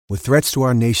With threats to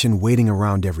our nation waiting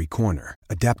around every corner,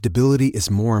 adaptability is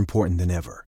more important than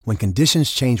ever. When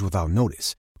conditions change without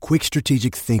notice, quick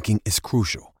strategic thinking is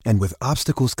crucial. And with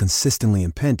obstacles consistently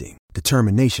impending,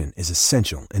 determination is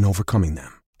essential in overcoming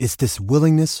them. It's this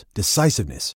willingness,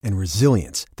 decisiveness, and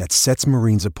resilience that sets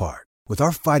Marines apart. With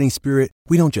our fighting spirit,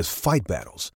 we don't just fight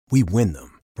battles, we win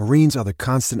them. Marines are the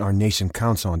constant our nation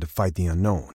counts on to fight the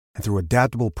unknown. And through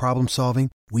adaptable problem solving,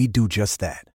 we do just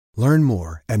that. Learn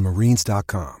more at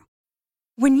marines.com.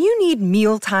 When you need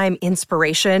mealtime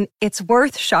inspiration, it's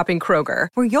worth shopping Kroger,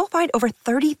 where you'll find over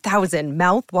 30,000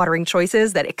 mouth-watering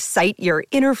choices that excite your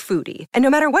inner foodie. And no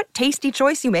matter what tasty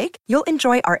choice you make, you'll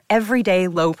enjoy our everyday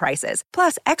low prices,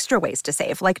 plus extra ways to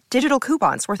save, like digital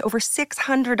coupons worth over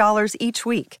 $600 each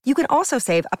week. You can also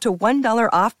save up to $1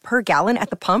 off per gallon at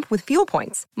the pump with fuel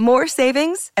points. More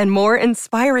savings and more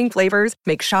inspiring flavors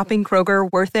make shopping Kroger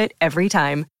worth it every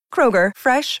time. Kroger,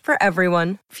 fresh for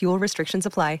everyone. Fuel restrictions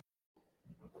apply.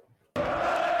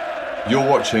 You're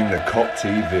watching the Kop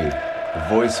TV,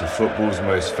 the voice of football's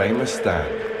most famous stand.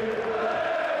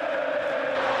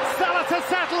 Salah to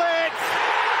settle it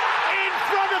in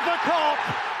front of the Kop.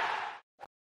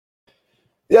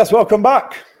 Yes, welcome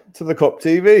back to the Kop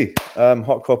TV.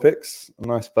 Hot Kopics, a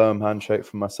nice firm handshake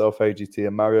from myself, AGT,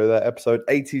 and Mario there. Episode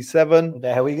 87.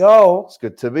 There we go. It's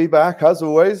good to be back, as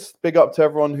always. Big up to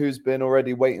everyone who's been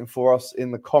already waiting for us in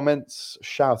the comments.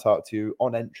 Shout out to you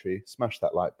on entry. Smash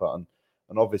that like button.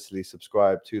 And obviously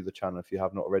subscribe to the channel if you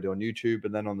have not already on YouTube.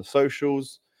 And then on the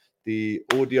socials, the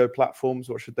audio platforms,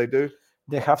 what should they do?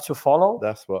 They have to follow.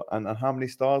 That's what. And how many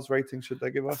stars rating should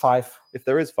they give us? 5. If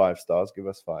there is 5 stars, give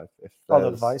us 5. If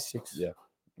otherwise 6. Yeah.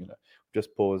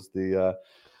 Just pause the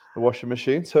washing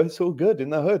machine. So it's all good in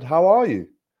the hood. How are you?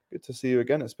 Good to see you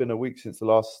again. It's been a week since the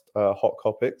last Hot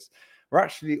Kopics. We're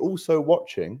actually also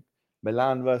watching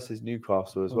Milan versus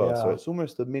Newcastle as well. Yeah. So it's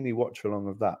almost a mini watch along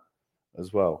of that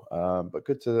as well. But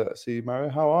good to see you, Mario.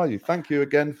 How are you? Thank you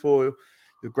again for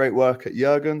your great work at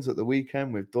Jurgen's at the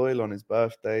weekend with Doyle on his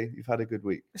birthday. You've had a good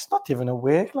week. It's not even a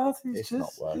week, lad. It's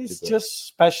just, not work, it's just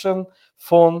special,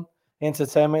 fun,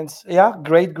 entertainment. Yeah,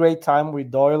 great time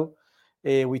with Doyle,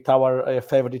 with our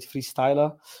favorite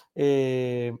freestyler.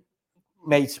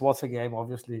 Mates, what a game,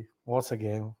 obviously. What a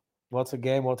game.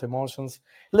 What emotions.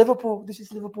 Liverpool, this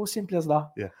is Liverpool, simple as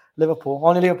that. Yeah. Liverpool.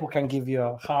 Only Liverpool can give you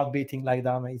a heart beating like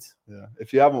that, mate. Yeah.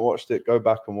 If you haven't watched it, go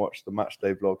back and watch the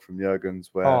matchday vlog from Jurgen's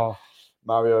where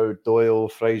Mario, Doyle,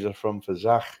 Fraser from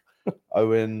Fazach,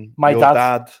 Owen, my your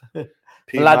dad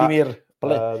Vladimir.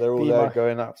 They're all there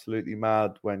going absolutely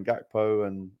mad when Gakpo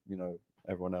and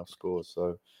everyone else scores.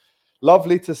 So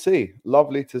lovely to see.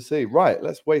 Right,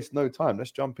 let's waste no time.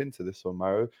 Let's jump into this one,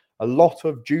 Mario. A lot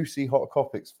of juicy hot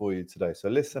topics for you today. So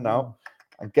listen out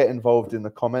and get involved in the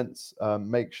comments.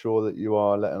 Make sure that you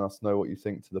are letting us know what you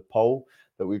think to the poll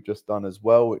that we've just done as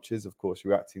well, which is, of course,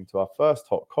 reacting to our first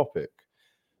hot topic,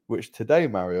 which today,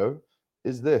 Mario,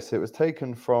 is this. It was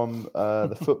taken from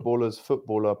the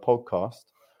Footballer podcast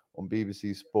on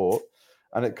BBC Sport,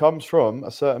 and it comes from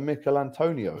a certain Mikel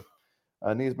Antonio.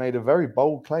 And he's made a very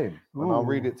bold claim. And I'll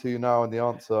read it to you now. And the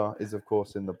answer is, of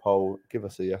course, in the poll. Give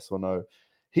us a yes or no.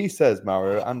 He says,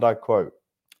 Mario, and I quote,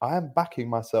 "I am backing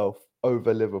myself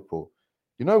over Liverpool.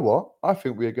 You know what? I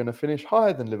think we are going to finish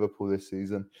higher than Liverpool this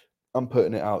season. I'm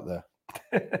putting it out there."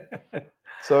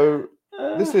 So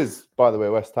this is, by the way,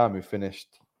 West Ham who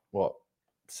finished,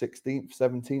 16th,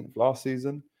 17th last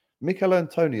season. Mikel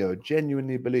Antonio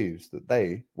genuinely believes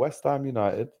that West Ham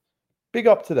United, big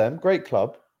up to them, great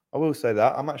club. I will say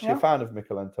that. I'm actually a fan of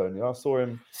Mikel Antonio. I saw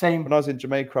him when I was in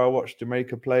Jamaica. I watched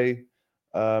Jamaica play.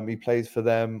 He plays for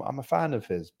them. I'm a fan of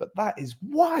his. But that is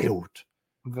wild.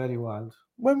 Very wild.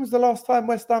 When was the last time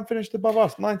West Ham finished above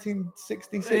us?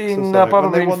 1966 or something, probably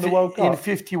when they won the World Cup? In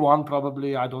 51,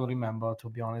 probably. I don't remember, to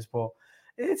be honest. But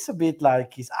it's a bit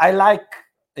like... I like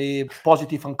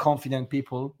positive and confident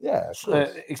people. Yeah,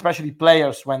 especially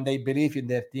players when they believe in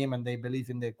their team and they believe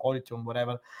in their quality and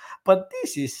whatever. But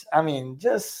this is,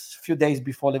 just a few days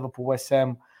before Liverpool West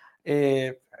Ham,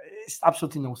 it's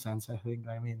absolutely no sense, I think.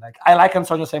 I like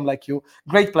Antonio, same like you.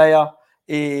 Great player,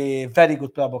 a very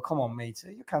good player, but come on, mate.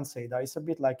 You can't say that. It's a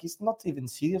bit like it's not even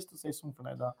serious to say something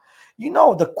like that. You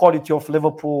know the quality of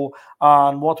Liverpool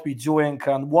and what we're doing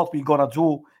and what we're going to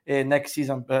do next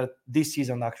season, this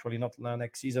season actually, not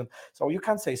next season. So you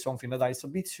can't say something like that. It's a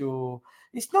bit too...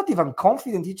 It's not even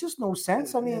confident. It's just no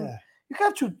sense. You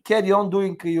have to carry on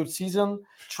doing your season,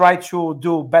 try to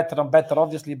do better and better,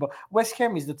 obviously. But West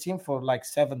Ham is the team for like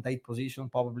 7th, 8th position,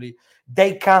 probably.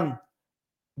 They can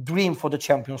dream for the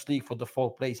Champions League for the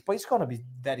 4th place, but it's going to be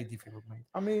very difficult,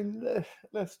 mate.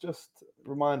 Let's just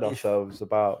remind ourselves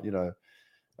about,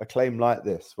 a claim like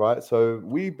this, right? So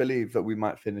we believe that we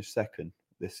might finish second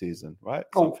this season, right?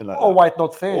 Something like that. Or why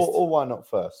not first? Or why not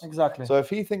first? Exactly. So if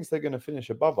he thinks they're going to finish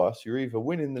above us, you're either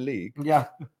winning the league,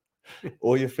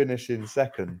 or you're finishing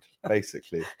second,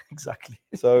 basically. Exactly.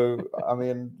 So, I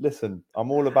mean, listen,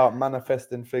 I'm all about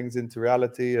manifesting things into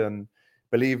reality and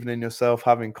believing in yourself,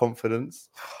 having confidence.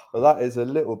 But that is a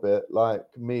little bit like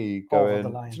me going,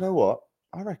 do you know what?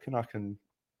 I reckon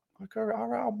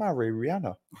I'll marry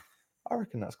Rihanna. I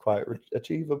reckon that's quite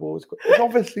achievable. It's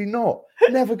obviously not.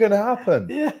 Never going to happen.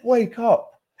 Yeah. Wake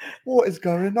up. What is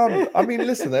going on? I mean,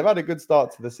 listen, they've had a good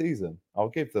start to the season. I'll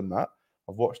give them that.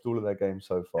 I've watched all of their games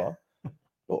so far.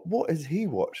 But what has he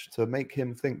watched to make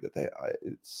him think that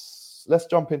let's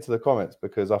jump into the comments,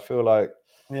 because I feel like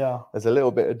there's a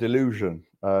little bit of delusion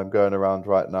going around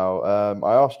right now.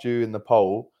 I asked you in the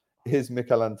poll, is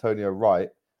Mikel Antonio right?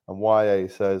 And YA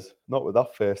says, not with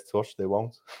that first touch, they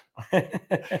won't.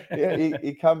 Yeah,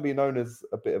 he can be known as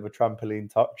a bit of a trampoline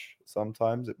touch.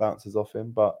 Sometimes it bounces off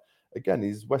him. But again,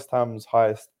 he's West Ham's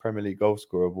highest Premier League goal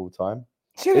scorer of all time.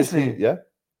 Seriously? Yeah.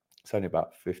 It's only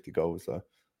about 50 goals, though.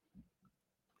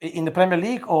 In the Premier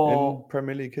League or? In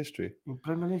Premier League history. In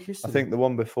Premier League history. I think the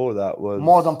one before that was...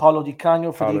 more than Paulo Di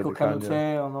Canio, Federico Canute,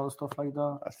 and all stuff like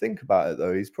that. I think about it,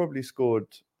 though. He's probably scored...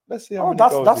 Let's see how many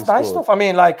that's goals nice scored. stuff. I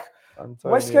mean, like,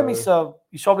 Antonio... West Ham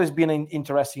it's always been an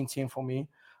interesting team for me.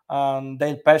 And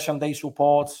their passion, their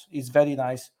support is very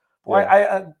nice.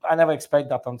 Yeah. I never expect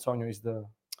that Antonio is the...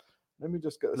 Let me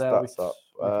just get the stats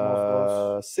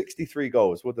up. 63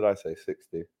 goals. What did I say?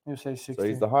 60. You say 60. So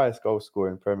he's the highest goal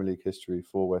scorer in Premier League history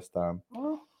for West Ham.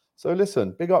 Oh. So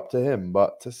listen, big up to him.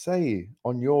 But to say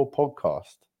on your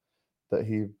podcast that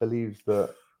he believes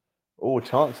that all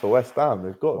chance for West Ham,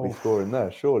 they've got to be scoring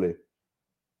there, surely.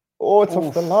 Oh, it's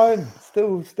off the line.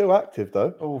 Still active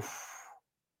though. Oof.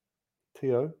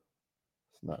 T.O.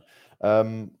 No.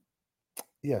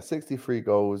 Yeah, 63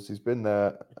 goals. He's been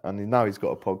there, and now he's got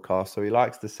a podcast, so he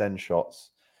likes to send shots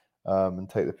and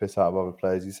take the piss out of other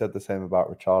players. He said the same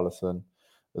about Richarlison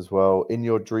as well. In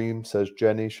your dream, says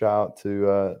Jenny. Shout out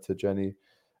to Jenny.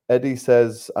 Eddie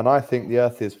says, and I think the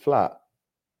Earth is flat.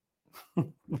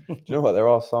 Do you know what? There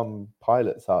are some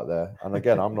pilots out there, and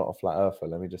again, I'm not a flat earther.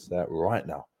 Let me just say it right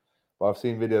now. But I've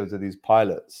seen videos of these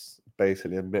pilots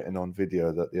basically admitting on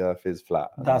video that the Earth is flat.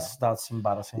 That's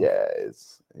embarrassing. Yeah,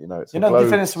 it's it's the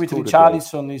difference with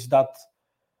Richarlison is that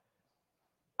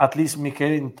at least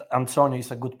Mikel Antonio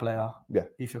is a good player. Yeah.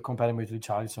 If you compare him with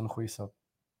Richarlison, who is a...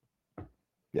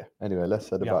 Yeah. Anyway, less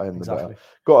said about him, exactly. the better.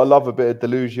 Got to love a bit of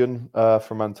delusion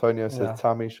from Antonio. Says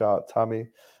Tammy. Shout out Tammy.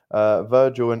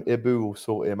 Virgil and Ibu will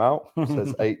sort him out.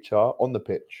 Says HR on the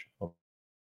pitch.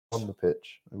 On the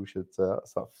pitch. We should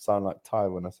sound like Ty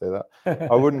when I say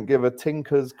that. I wouldn't give a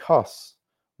tinker's cuss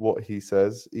what he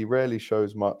says. He rarely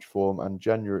shows much form and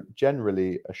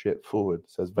generally a shit forward,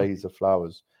 says Vase of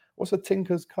Flowers. What's a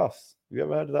tinker's cuss? Have you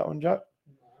ever heard of that one, Jack?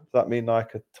 Does that mean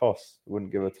like a toss?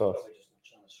 Wouldn't give a toss.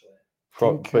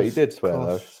 But he did swear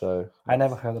though. So I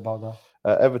never heard about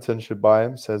that. Everton should buy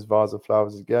him, says Vase of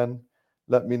Flowers again.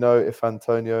 Let me know if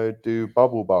Antonio do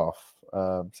bubble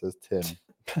bath, says Tim.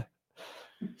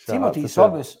 Timothy is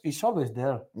always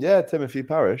there. Yeah, Timothy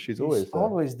Parish, he's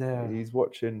always there. He's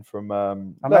watching from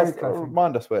America.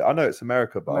 Remind us where. I know it's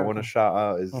America, but I want to shout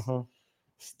out his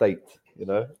state.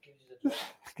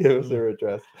 Give us their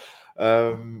address.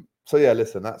 So yeah,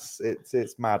 listen,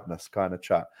 it's madness kind of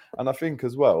chat, and I think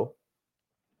as well,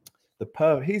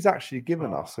 he's actually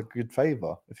given us a good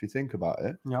favour if you think about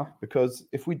it. Yeah. Because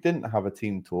if we didn't have a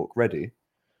team talk ready,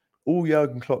 all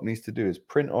Jurgen Klopp needs to do is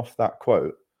print off that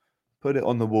quote, put it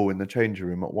on the wall in the changing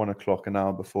room at 1 o'clock an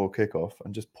hour before kickoff,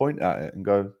 and just point at it and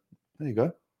go, there you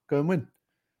go and win.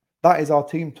 That is our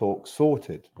team talk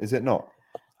sorted, is it not?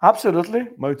 Absolutely.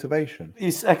 Motivation.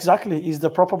 Is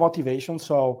the proper motivation.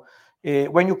 So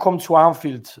when you come to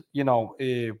Anfield,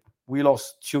 we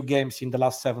lost 2 games in the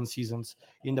last 7 seasons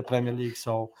in the Premier League.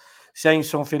 So saying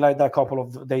something like that a couple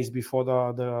of days before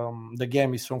the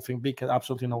game is something big,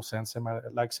 absolutely no sense.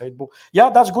 Like said, but yeah,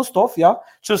 that's good stuff. Yeah,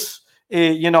 just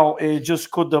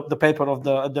just cut the paper of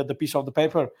the piece of the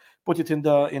paper, put it in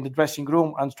the dressing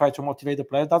room, and try to motivate the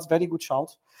players. That's very good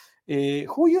shout.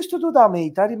 Who used to do that,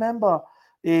 mate? I remember.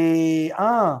 Eddie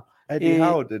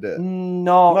Howe did it.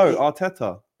 No,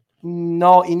 Arteta.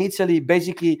 No, in Italy,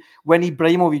 basically, when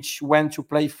Ibrahimovic went to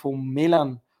play for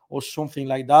Milan or something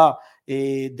like that,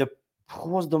 who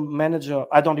was the manager?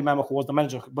 I don't remember who was the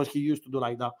manager, but he used to do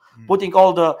like that, putting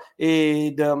all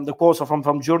the quotes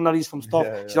from journalists, from stuff.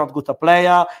 Yeah. He's not good a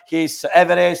player. He's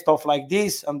average, stuff like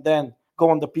this, and then go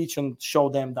on the pitch and show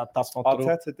them that that's not true.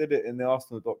 Arteta did it in the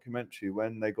Arsenal documentary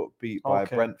when they got beat by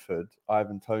Brentford.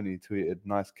 Ivan Toney tweeted,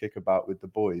 "Nice kickabout with the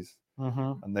boys,"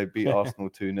 and they beat Arsenal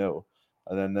 2-0.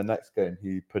 And then the next game,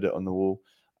 he put it on the wall.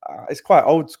 It's quite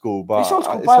old school, but it's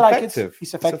effective.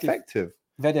 It's effective.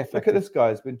 Very effective. Look at this guy.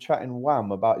 He's been chatting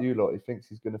wham about you lot. He thinks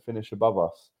he's going to finish above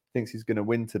us. Thinks he's going to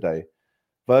win today.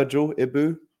 Virgil,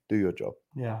 Ibu, do your job.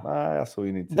 Yeah. That's all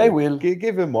you need to do. They will.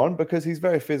 Give him one because he's a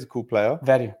very physical player.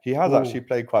 He has actually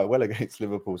played quite well against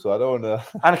Liverpool, so I don't want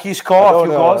to... And he scored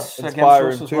a few goals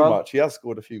inspire him too much. He has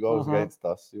scored a few goals against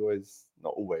us. He always,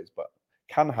 not always, but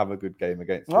can have a good game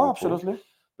against Liverpool. Absolutely.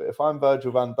 But if I'm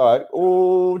Virgil van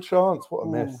Dijk, chance, what a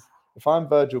miss. If I'm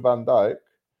Virgil van Dijk,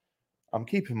 I'm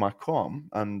keeping my calm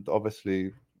and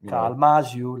obviously... calm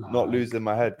as you like. Not losing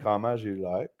my head, calm as you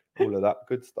like. All of that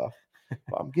good stuff.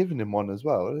 But I'm giving him one as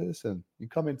well. Listen, you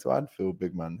come into Anfield,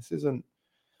 big man. This isn't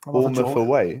Bournemouth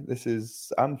away. This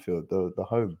is Anfield, the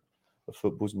home of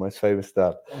football's most famous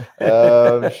stad.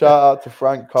 Shout out to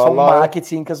Frank Carlisle. Some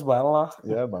marketing as well.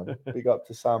 Yeah, man. Big up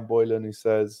to Sam Boylan who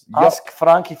says... Ask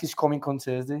Frank if he's coming on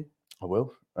Thursday. I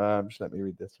will. Just let me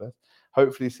read this first.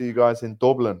 Hopefully see you guys in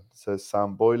Dublin, says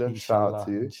Sam Boylan. Shout out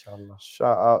to you. Inshallah.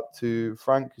 Shout out to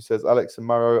Frank who says, Alex and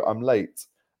Maro, I'm late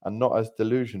and not as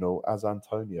delusional as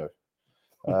Antonio.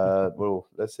 Well,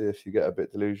 let's see if you get a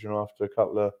bit delusional after a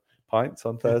couple of pints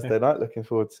on Thursday night. Looking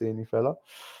forward to seeing you, fella.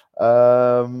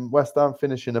 West Ham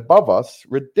finishing above us.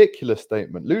 Ridiculous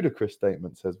statement. Ludicrous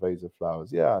statement, says Vase of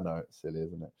Flowers. Yeah, I know. It's silly,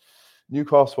 isn't it?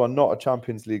 Newcastle are not a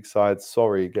Champions League side.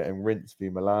 Sorry, getting rinsed v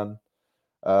Milan.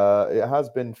 It has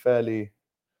been fairly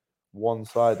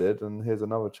one-sided, and here's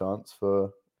another chance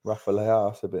for Rafa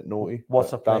Leao. That's a bit naughty.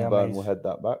 What's a player, Dan Burn will head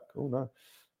that back. Oh, no.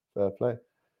 Fair play.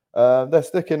 They're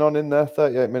sticking on in there.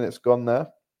 38 minutes gone there.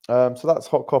 So that's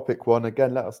Hot Kopic 1.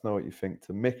 Again, let us know what you think.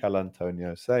 To Mikel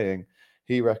Antonio saying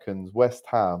he reckons West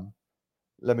Ham.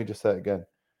 Let me just say it again.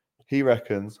 He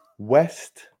reckons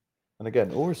West, and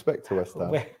again, all respect to West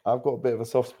Ham. I've got a bit of a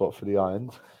soft spot for the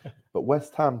Irons, but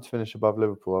West Ham to finish above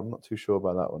Liverpool. I'm not too sure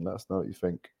about that one. Let us know what you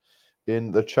think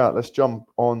in the chat. Let's jump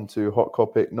on to Hot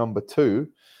Kopic number 2.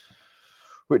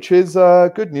 Which is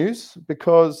good news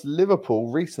because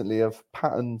Liverpool recently have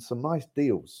patterned some nice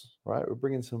deals, right? We're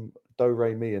bringing some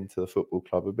do-re-mi into the football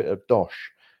club, a bit of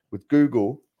dosh with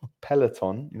Google,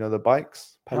 Peloton, the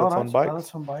bikes, Peloton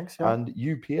bikes, and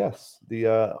UPS,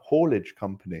 the haulage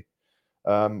company.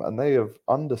 And they have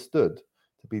understood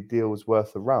to be deals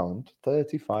worth around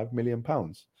 £35 million.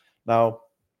 Now,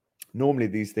 normally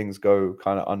these things go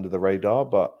kind of under the radar,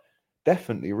 but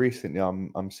definitely recently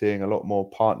I'm seeing a lot more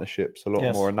partnerships, a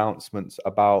lot more announcements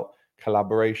about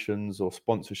collaborations or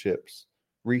sponsorships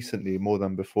recently more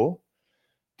than before.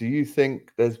 Do you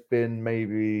think there's been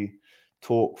maybe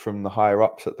talk from the higher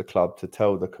ups at the club to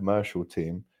tell the commercial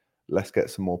team, let's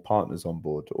get some more partners on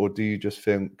board? Or do you just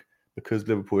think because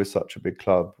Liverpool is such a big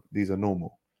club, these are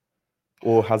normal?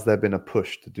 Or has there been a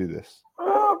push to do this?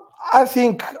 I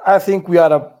think we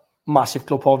are a massive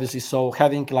club, obviously, so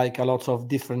having like a lot of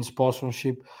different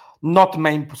sponsorship, not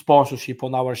main sponsorship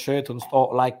on our shirt and stuff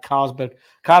like Carlsberg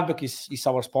is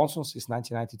our sponsor since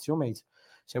 1992, mate.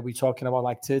 So we're talking about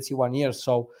like 31 years.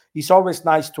 So it's always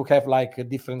nice to have like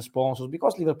different sponsors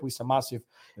because Liverpool is a massive,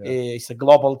 it's a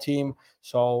global team.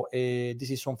 So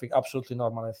this is something absolutely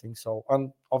normal, I think. So,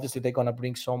 and obviously they're gonna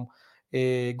bring some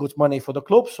good money for the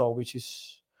club, so which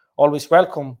is always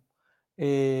welcome.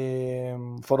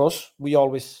 For us, we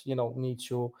always, need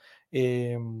to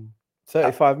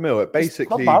 35 mil. It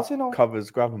basically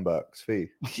covers Gravenberg's fee.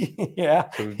 Yeah.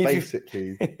 So we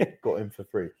basically got him for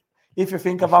free. If you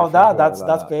think about that,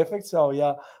 that's perfect. So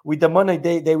yeah, with the money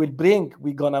they will bring,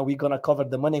 we're gonna cover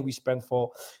the money we spend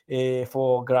for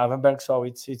Gravenberg. So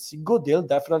it's a good deal,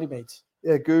 definitely, mate.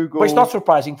 Yeah, Google. But it's not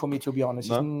surprising for me, to be honest.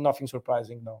 No? It's nothing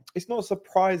surprising, no. It's not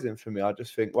surprising for me. I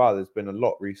just think, wow, there's been a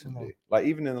lot recently. No. Like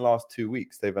even in the last 2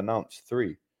 weeks, they've announced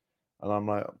 3, and I'm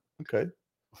like, okay,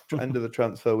 end of the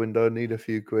transfer window, need a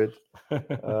few quid.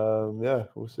 Yeah,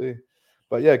 we'll see.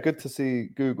 But yeah, good to see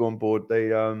Google on board.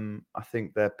 They, I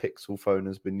think their Pixel phone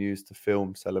has been used to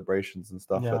film celebrations and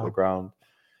stuff at the ground.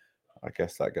 I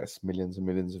guess that gets millions and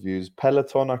millions of views.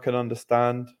 Peloton, I can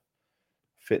understand.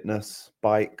 Fitness,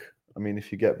 bike. I mean,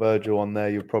 if you get Virgil on there,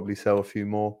 you'll probably sell a few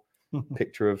more.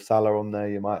 Picture of Salah on there,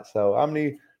 you might sell. How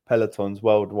many Pelotons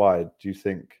worldwide do you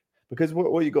think? Because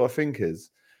what you got to think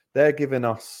is they're giving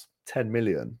us 10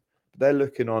 million. They're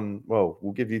looking on, well,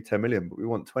 we'll give you 10 million, but we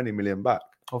want 20 million back.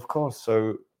 Of course.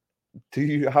 So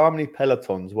how many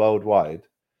Pelotons worldwide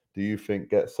do you think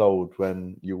get sold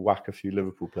when you whack a few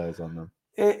Liverpool players on them?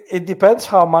 It depends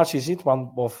how much is it,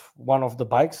 one of the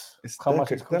bikes.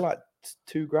 They're like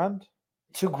 $2,000.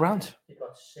 $2,000 They've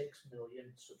got 6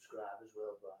 million subscribers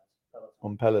worldwide.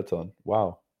 on Peloton.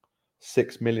 Wow.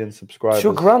 6 million subscribers.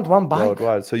 $2,000 one bike.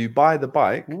 Worldwide. So you buy the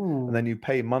bike Ooh. and then you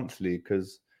pay monthly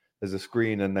because there's a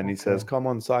screen and then he says, Okay. come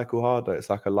on, cycle harder. It's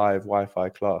like a live Wi-Fi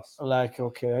class. Like,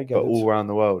 okay, I get But it. all around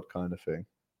the world kind of thing.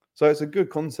 So it's a good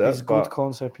concept. It's a good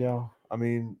concept, yeah. I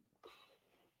mean,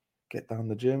 get down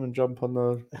the gym and jump on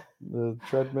the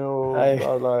treadmill,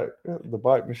 like the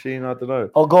bike machine. I don't know.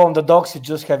 Or go on the docks, you're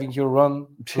just having your run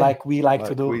like we like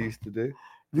to do. We used to do.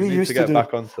 We need used to get do.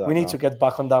 back onto that. We need now. to get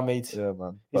back on that, mate. Yeah,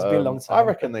 man. It's been a long time. I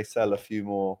reckon they sell a few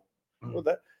more. Well,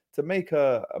 to make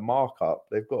a markup,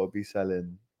 they've got to be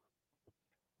selling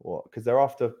what? Because they're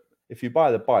after. If you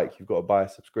buy the bike, you've got to buy a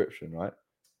subscription, right?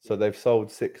 So they've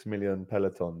sold 6 million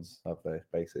Pelotons, have they?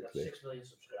 Basically, 6 million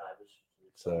subscribers.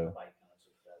 So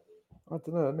I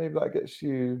don't know. Maybe that gets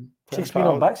you 6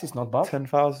 million bikes is not bad.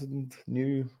 10,000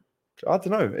 new. I don't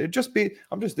know. It'd just be.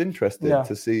 I'm just interested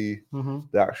to see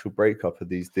the actual breakup of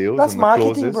these deals. That's and the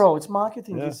marketing, clauses. bro. It's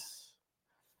marketing. Yeah.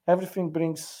 Everything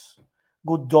brings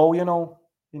good dough,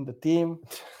 in the team,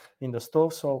 in the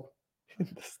stuff. So in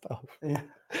the stuff. Yeah.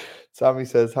 Sammy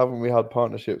says, haven't we had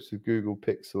partnerships with Google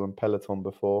Pixel and Peloton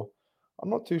before? I'm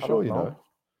not too sure, I'm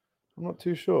not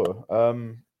too sure.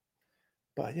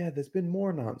 But yeah, there's been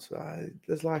more announced.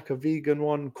 There's like a vegan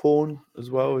one, Corn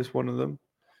as well is one of them.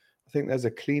 I think there's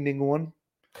a cleaning one.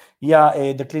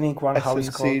 Yeah, the cleaning one, how it's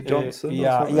called? SG Johnson.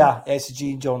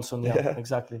 SG Johnson. Yeah,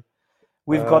 exactly.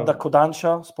 We've got the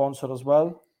Kodansha sponsor as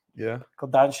well. Yeah.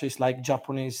 Kodansha is like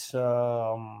Japanese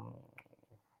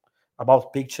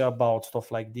about picture, about stuff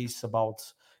like this, about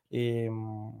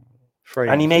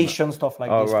animation, stuff like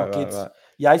this for kids. Right.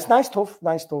 Yeah, it's nice stuff.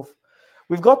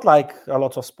 We've got like a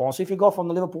lot of sponsors. If you go from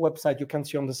the Liverpool website, you can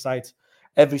see on the site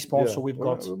every sponsor we've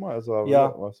got. We might as well have a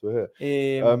look whilst we're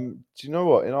here. Do you know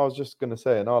what? And I was just going to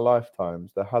say, in our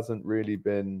lifetimes, there hasn't really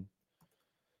been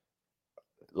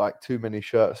like too many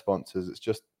shirt sponsors. It's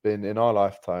just been in our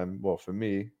lifetime. Well, for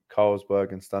me,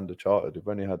 Carlsberg and Standard Chartered. We've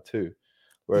only had 2.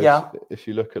 Whereas if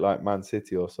you look at like Man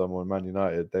City or someone, Man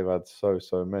United, they've had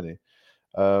so many.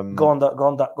 Go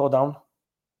down.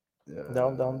 Yeah,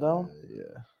 down. Yeah.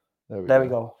 There we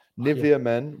go. Nivea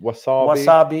Men,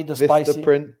 Wasabi, the Vista spicy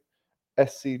Print,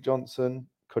 SC Johnson,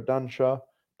 Kodansha,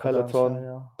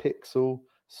 Peloton, Pixel,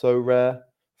 So Rare.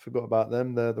 Forgot about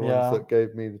them. They're the ones that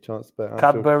gave me the chance to bet.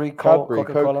 Cadbury,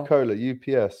 Coca-Cola,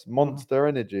 UPS, Monster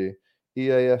Energy,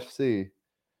 EAFC,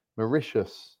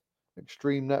 Mauritius,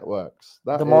 Extreme Networks.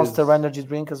 The Monster Energy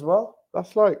drink as well.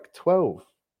 That's like 12.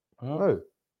 No.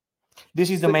 This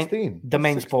is 16. the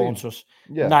main sponsors.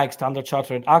 Yeah. Nike, Standard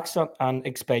Chartered, AXA, and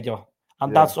Expedia.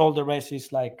 And that's all the rest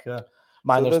is like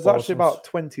minor so there's sponsors. Actually about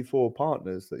 24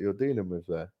 partners that you're dealing with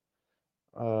there.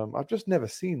 I've just never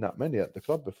seen that many at the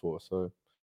club before. So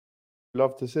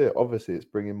love to see it. Obviously, it's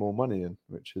bringing more money in,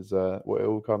 which is what it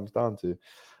all comes down to.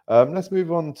 Let's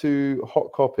move on to hot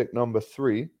topic number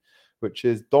 3, which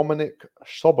is Dominic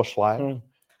Soboslai.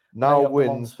 Now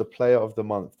wins the Player of the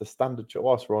Month. The Standard,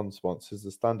 whilst we're on sponsors,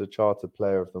 the Standard Chartered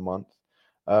Player of the Month.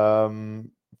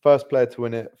 First player to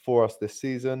win it for us this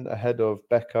season, ahead of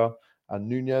Becker and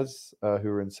Nunez, who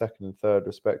are in 2nd and 3rd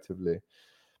respectively.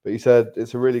 But he said,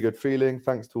 it's a really good feeling.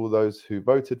 Thanks to all those who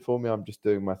voted for me. I'm just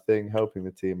doing my thing, helping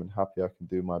the team, and happy I can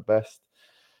do my best.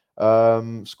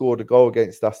 Scored a goal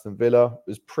against Aston Villa.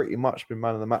 Has pretty much been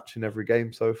man of the match in every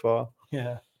game so far.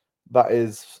 Yeah. That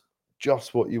is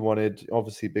just what you wanted.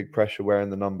 Obviously, big pressure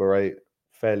wearing the number 8.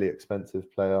 Fairly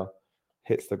expensive player.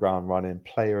 Hits the ground running.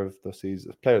 Player of the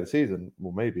season,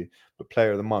 well, maybe. But player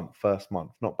of the month, first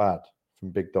month. Not bad from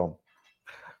Big Dom.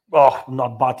 Oh,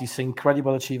 not bad. It's an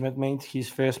incredible achievement, mate. His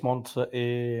first month as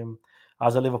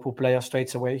a Liverpool player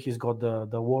straight away. He's got the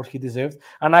award he deserved.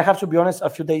 And I have to be honest, a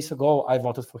few days ago, I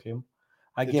voted for him.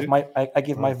 I give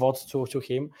my votes to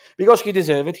him because he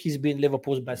deserved it. He's been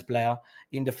Liverpool's best player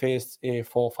in the first 4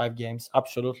 or 5 games.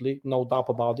 Absolutely. No doubt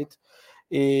about it.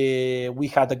 We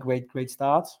had a great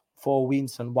start. 4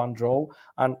 wins and 1 draw,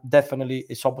 and definitely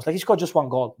it's almost like he scored just 1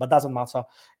 goal, but doesn't matter.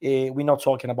 We're not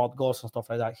talking about goals and stuff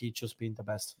like that. He just been the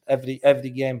best. Every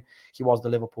game he was the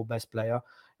Liverpool best player.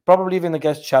 Probably even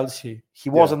against Chelsea, he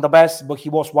wasn't the best, but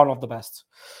he was one of the best.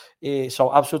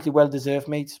 So absolutely well deserved,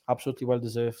 mate. Absolutely well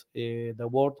deserved the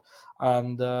award.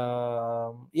 And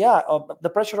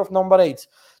the pressure of number 8.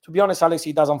 To be honest, Alex,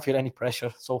 he doesn't feel any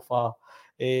pressure so far.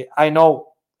 I know.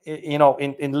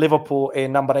 In Liverpool,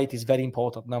 number 8 is very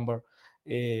important number.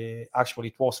 Actually,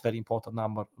 it was very important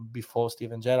number before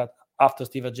Steven Gerrard. After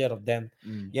Steven Gerrard, then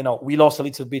we lost a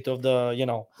little bit of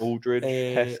the Aldridge,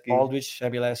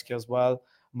 Emile Heskey as well.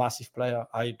 massive player.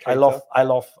 I Keita?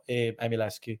 love Emil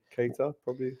Heskey. Keita,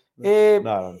 probably.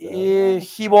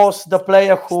 He was the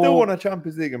player who still won a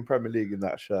Champions League and Premier League in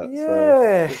that shirt.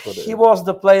 Yeah, so he was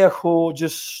the player who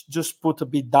just put a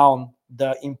bit down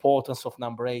the importance of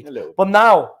number 8. But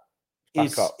now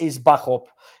is back up.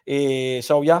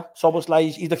 So yeah,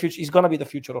 Szoboszlai is the future. He's gonna be the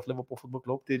future of Liverpool Football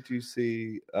Club. Did you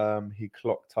see he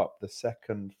clocked up the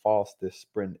second fastest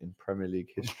sprint in Premier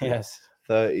League history? Yes,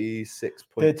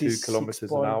 36.2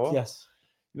 kilometers an hour. Yes.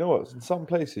 You know what? In some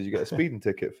places you get a speeding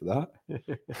ticket for that.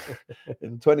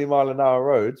 In 20-mile-an-hour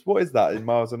roads, what is that in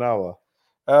miles an hour?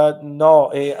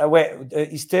 No,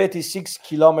 it's 36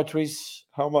 kilometers.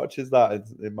 How much is that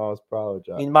in miles per hour,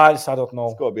 Jack? In miles, I don't know.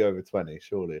 It's got to be over 20,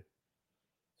 surely.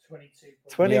 22.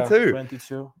 Yeah,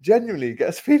 22. Genuinely, get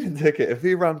a speeding ticket. If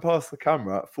he ran past the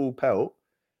camera at full pelt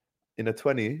in a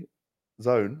 20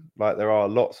 zone, like there are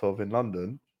lots of in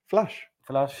London,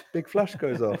 big flash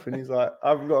goes off, and he's like,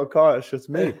 "I haven't got a car. It's just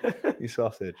me, you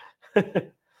sausage."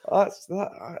 That's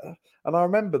that. And I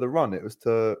remember the run. It was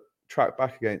to track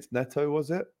back against Neto,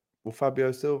 was it? Or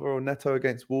Fabio Silva or Neto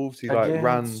against Wolves? He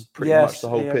ran pretty much the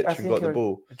whole pitch and got the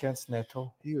ball against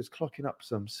Neto. He was clocking up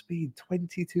some speed,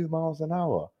 22 miles an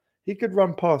hour. He could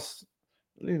run past,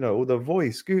 all the Voi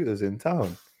scooters in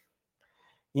town.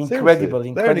 Incredible.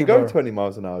 They only go 20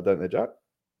 miles an hour, don't they, Jack?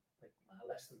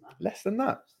 Less than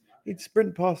that. He'd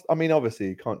sprint past. I mean, obviously,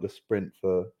 he can't just sprint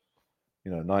for,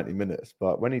 90 minutes.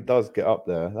 But when he does get up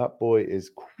there, that boy is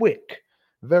quick,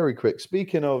 very quick.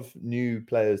 Speaking of new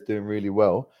players doing really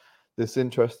well, this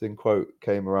interesting quote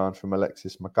came around from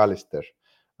Alexis McAllister.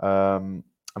 And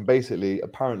basically,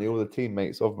 apparently, all the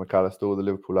teammates of McAllister, all the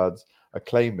Liverpool lads, are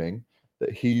claiming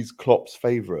that he's Klopp's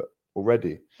favourite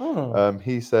already.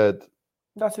 He said,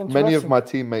 "That's interesting. Many of my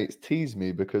teammates tease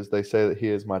me because they say that he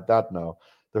is my dad now.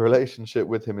 The relationship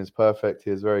with him is perfect.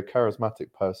 He is a very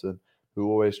charismatic person who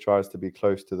always tries to be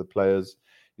close to the players."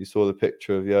 You saw the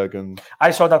picture of Jurgen.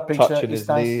 I saw that picture. Touching his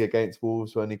knee against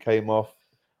Wolves when he came off.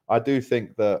 I do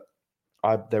think that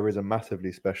there is a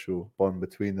massively special bond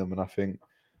between them, and I think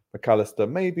McAllister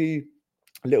maybe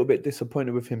a little bit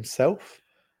disappointed with himself,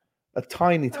 a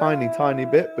tiny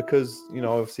bit, because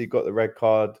obviously got the red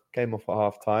card, came off at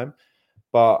half time,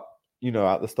 but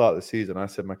at the start of the season I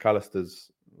said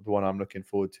McAllister's the one I'm looking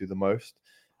forward to the most.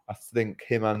 I think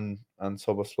him and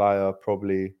Szoboszlai are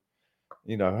probably,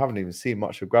 haven't even seen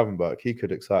much of Gravenberch. He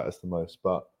could excite us the most,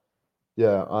 but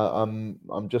yeah, I'm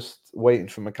just waiting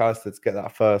for McAllister to get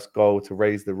that first goal, to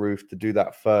raise the roof, to do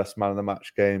that first man of the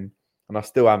match game. And I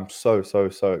still am so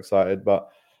excited, but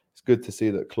it's good to see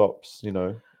that Klopp's,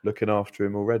 looking after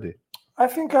him already. I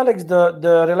think, Alex,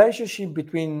 the relationship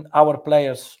between our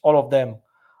players, all of them,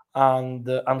 and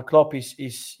Klopp is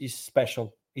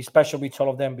special. It's special with all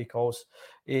of them because,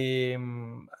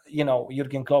 Jurgen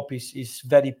Klopp is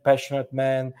very passionate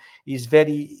man.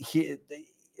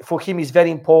 For him, it's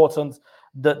very important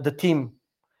the team.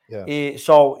 Yeah.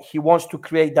 So he wants to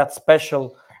create that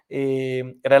special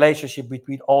relationship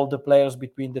between all the players,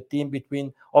 between the team,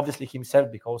 between obviously himself,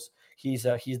 because he's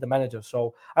the manager.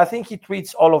 So I think he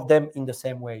treats all of them in the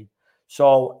same way.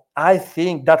 So I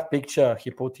think that picture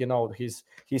he put, his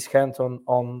hand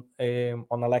on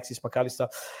Alexis McAllister,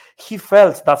 he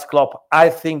felt that's Klopp. I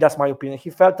think that's my opinion. He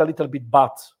felt a little bit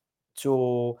bad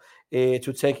to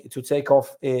take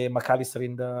off McAllister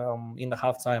in the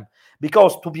halftime,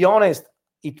 because to be honest,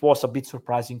 it was a bit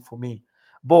surprising for me.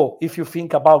 But if you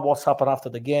think about what's happened after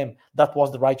the game, that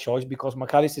was the right choice, because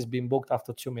McAllister has been booked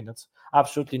after 2 minutes.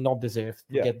 Absolutely not deserved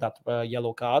to get that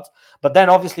yellow card. But then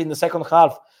obviously in the second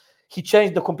half, he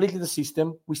changed completely the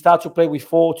system. We start to play with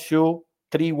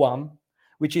 4-2-3-1,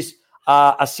 which is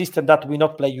a system that we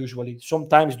not play usually.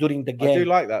 Sometimes during the game. I do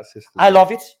like that system. I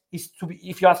love it.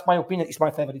 If you ask my opinion, it's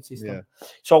my favorite system. Yeah.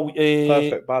 So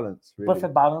perfect balance. Really.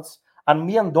 Perfect balance. And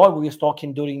me and Doyle, we were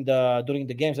talking during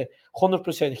the games, like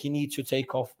 100% he needs to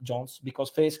take off Jones, because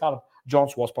first half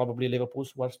Jones was probably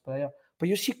Liverpool's worst player. But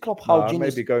you see Klopp how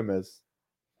genius. Maybe Gomez.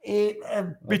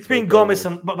 Between Gomez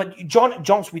and but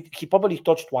Jones, he probably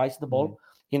touched twice the ball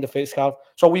in the first half.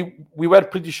 So we were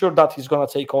pretty sure that he's gonna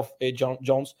take off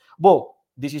Jones. But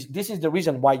this is the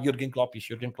reason why Jurgen Klopp is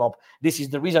Jurgen Klopp. This is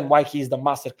the reason why he is the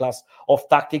masterclass of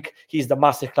tactic. He's the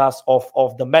masterclass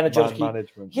of the manager.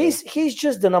 He's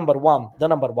just the number one.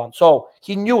 So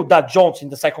he knew that Jones in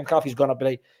the second half is gonna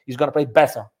play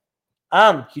better,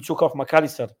 and he took off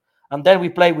McAllister. And then we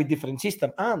play with different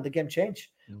system, and the game changed.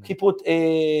 He put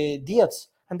Diaz,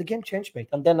 and the game changed, mate.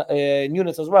 And then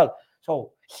Nunes as well.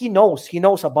 So he knows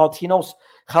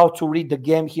how to read the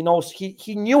game. He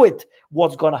knew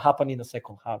what's gonna happen in the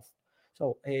second half.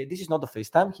 So this is not the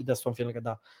first time he does something like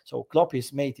that. So Klopp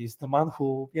is the man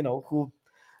who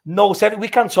knows everything. We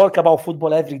can talk about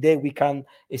football every day. We can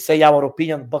say our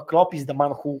opinion, but Klopp is the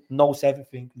man who knows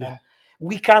everything. Yeah. And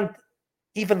we can't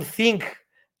even think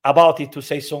about it to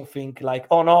say something like,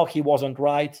 "Oh no, he wasn't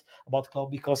right about Klopp,"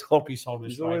 because Klopp is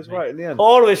always He's right. always mate. right in the end.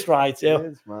 Always right. Yeah, It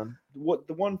is, man.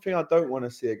 The one thing I don't want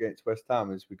to see against West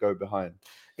Ham is we go behind.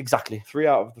 exactly. 3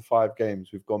 out of the 5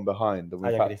 games we've gone behind, and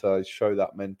I we've agree. had to show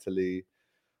that mentally,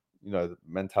 the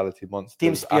mentality monster,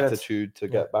 Team spirit. attitude to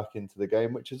get back into the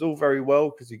game, which is all very well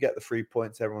because you get the 3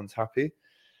 points, everyone's happy.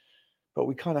 But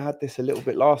we kind of had this a little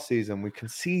bit last season. We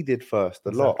conceded first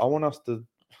a lot. I want us to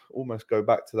almost go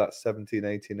back to that 17,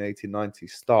 18, 18, 19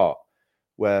 start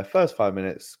where first 5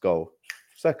 minutes goal,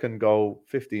 second goal,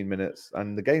 15 minutes,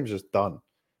 and the game's just done.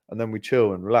 And then we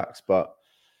chill and relax. But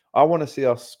I want to see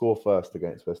us score first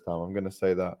against West Ham. I'm going to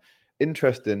say that.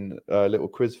 Interesting little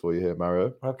quiz for you here,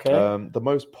 Mario. Okay. The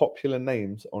most popular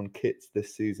names on kits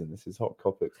this season. This is Hot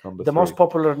Kopics number 3. The most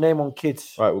popular name on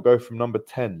kits. Right, we'll go from number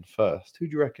 10 first. Who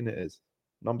do you reckon it is?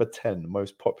 Number 10,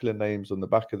 most popular names on the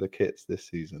back of the kits this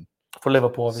season. For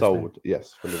Liverpool, obviously. Sold,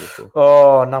 yes, for Liverpool.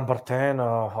 Oh, number 10.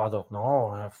 I don't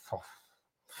know.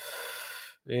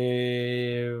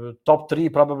 Top 3,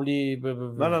 probably.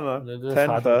 No.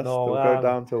 10 first. We'll go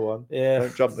down to 1. Yeah.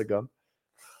 Don't jump the gun.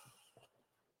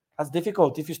 That's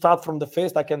difficult. If you start from the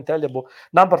first, I can tell you. But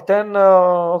number 10,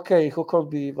 okay, who could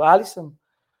be? Alisson?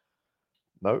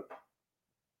 No.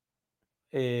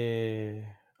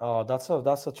 That's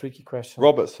a tricky question.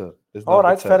 Robertson is number All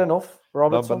right, 10. fair enough.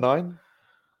 Robertson. Number 9.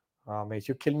 Oh, mate,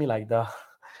 you kill me like that.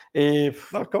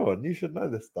 No, come on. You should know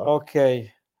this stuff.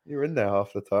 Okay. You're in there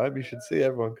half the time. You should see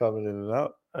everyone coming in and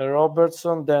out.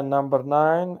 Robertson, then number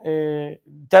 9.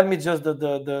 Tell me just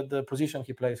the position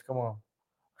he plays. Come on.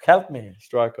 Help me.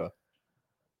 Striker.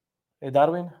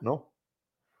 Darwin? No.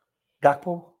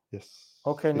 Gakpo? Yes.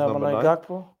 Okay, He's number 9,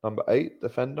 Gakpo. Number 8,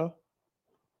 defender.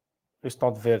 It's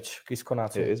not Verge. It's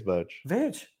Konate. It is Verge.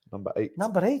 Verge? Number 8.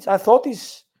 Number 8? I thought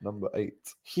Number 8.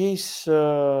 he's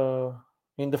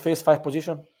in the first 5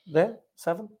 position. There?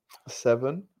 7?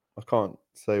 7. I can't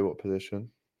say what position.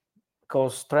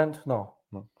 Because Trent? No.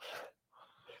 By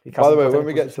the way, when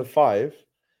we get to 5,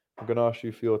 I'm going to ask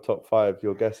you for your top 5,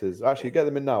 your guesses. Actually, get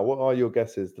them in now. What are your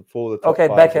guesses for the top 5?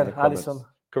 Okay, Becker, Alisson.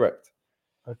 Correct.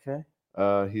 Okay.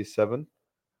 He's 7.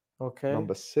 Okay.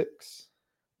 Number 6.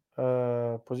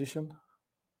 Position?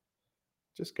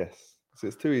 Just guess. Because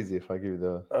it's too easy if I give you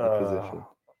the position.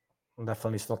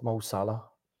 Definitely it's not Mo Salah.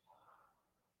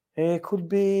 It could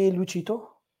be Luchito.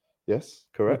 Yes,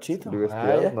 correct. Luchito. Luis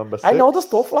Diaz, Yeah. number 6. I know the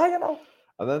stuff, like,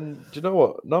 And then, do you know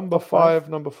what? Number 5,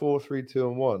 number 4, 3, 2,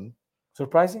 and 1.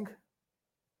 Surprising?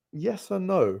 Yes and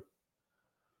no.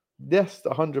 Yes,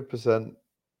 100%.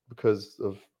 Because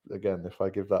of, again, if I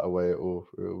give that away, it will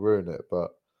ruin it.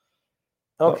 But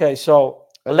okay, so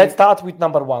let's start with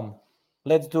number 1.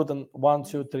 Let's do the 1,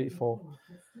 2, 3, 4.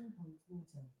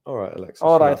 All right, Alexis.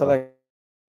 All right, Alex.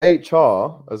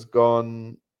 HR has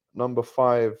gone number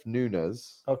 5,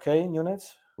 Nunes. Okay,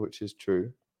 Nunes. Which is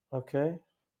true. Okay.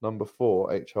 Number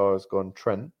 4, HR has gone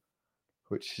Trent,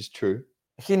 which is true.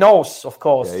 He knows, of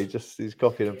course. Yeah, he's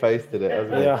copied and pasted it,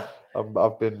 hasn't he? Yeah.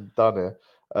 I've been done here.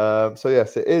 So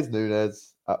yes, it is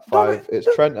Nunes at 5. It's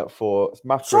Trent at 4. It's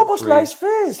Maka Szoboszlai's at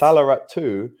 3. Salah at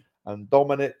 2, and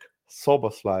Dominic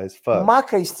Szoboszlai's first.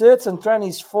 Maka is 3rd and Trent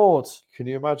is 4th. Can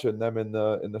you imagine them in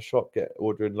the shop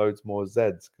ordering loads more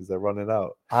Zs because they're running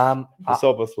out? For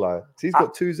Soboslai. He's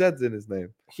got 2 Zs in his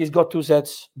name. He's got 2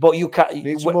 Zs, but you can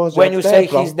more when Zs you there, say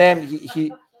bro. his name,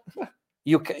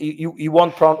 you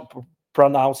won't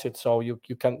pronounce it, so you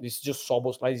can. It's just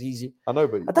Soboslai. It's easy. I know,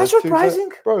 but That's there's 2 surprising,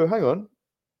 bro. Hang on.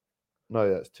 No,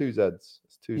 yeah, it's 2 Zs.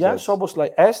 It's 2 Yeah, Zs.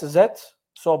 Soboslai. SZ.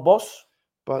 Sobos.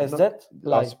 But SZ. I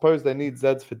Like suppose they need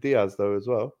Zs for Diaz though as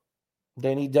well.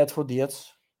 they need that for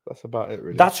Diaz. That's about it,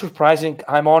 really. That's surprising.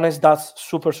 I'm honest. That's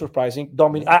super surprising.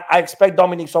 I expect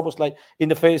Dominic Soboslai in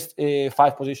the first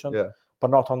 5 position, but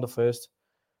not on the first.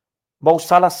 Mo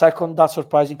Salah 2nd. That's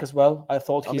surprising as well. I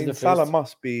thought he's the first. Salah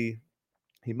must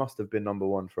have been number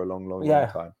 1 for a long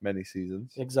time, many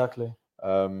seasons. Exactly.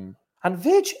 And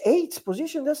Verge 8th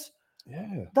position.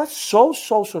 That's so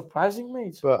surprising,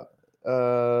 mate. But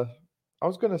I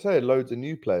was going to say loads of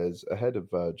new players ahead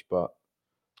of Verge, but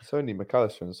it's only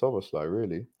McAllister and Soboslai,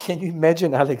 really. Can you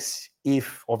imagine, Alex,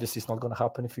 if obviously it's not going to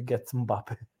happen if you get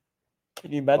Mbappe?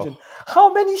 Can you imagine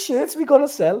how many shirts we're going to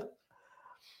sell?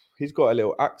 He's got a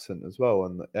little accent as well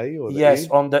on the A or the yes, E.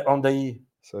 on the E.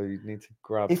 So you need to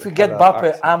grab. If you get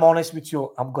Mbappe, I'm honest with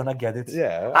you, I'm gonna get it.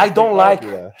 Yeah, I don't like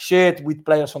shirt with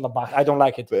players on the back. I don't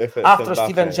like it. But if it's after Mbappe,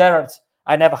 Steven Gerrard,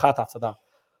 I never had after that.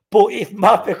 But if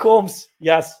Mbappe comes,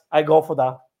 yes, I go for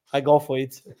that. I go for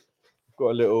it. I've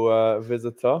got a little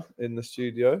visitor in the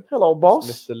studio. Hello, boss.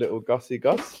 Mr. Little Gussie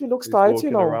Gus. He looks He's tight, walking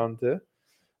you know. around here.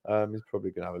 He's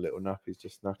probably gonna have a little nap. He's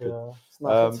just knackered. Yeah, it's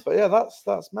knackered. But yeah,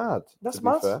 that's mad. That's to be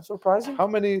mad. fair. Surprising. How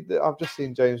many? I've just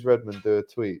seen James Redmond do a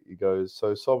tweet. He goes,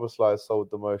 "So Soboslai sold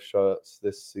the most shirts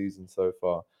this season so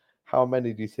far. How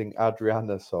many do you think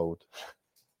Adriana sold?"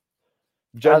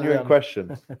 Genuine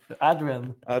question.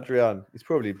 Adrian. He's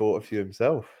probably bought a few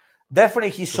himself. Definitely,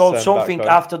 he sold send something back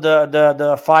home. after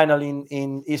the final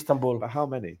in Istanbul. But how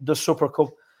many? The Super Cup.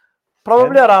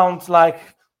 Probably 10? around like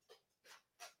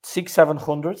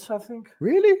 600-700, I think.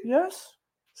 Really? Yes.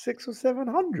 600 or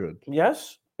 700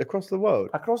 Yes. across the world.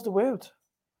 Across the world.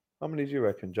 How many do you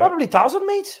reckon, Jack? Probably 1,000,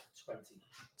 mate. 20.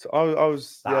 So I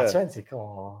was. Yeah. 20. Come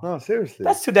on. No, seriously.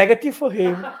 That's too negative for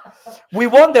him. We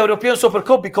won the European Super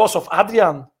Cup because of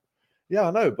Adrian. Yeah,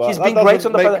 I know, but He's that been doesn't great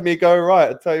on the make me go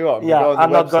right. I tell you what, I'm Yeah, gonna go on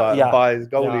I'm the not website go- yeah. and buy his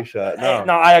goalie Yeah. shirt now.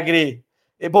 No, I agree.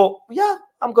 But yeah,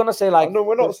 I'm gonna say like. No,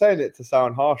 we're not saying it to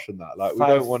sound harsh on that. Like, we 5.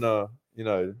 don't want to,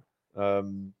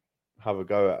 have a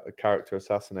go at a character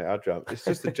assassinate Adrian. It's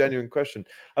just a genuine question.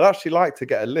 I'd actually like to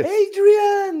get a list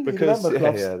Adrian, because you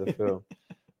remember, Klopp? the film.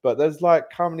 But there's like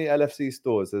how many LFC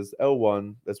stores? There's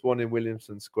L1. There's one in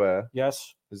Williamson Square.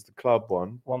 Yes. There's the club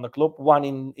one. One the club, one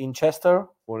in Chester,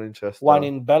 One in Chester. one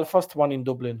in Belfast, one in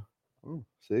Dublin. Oh,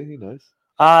 see, he knows.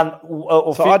 And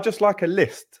So I'd just like a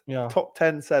list. Yeah. Top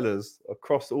 10 sellers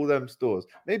across all them stores.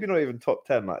 Maybe not even top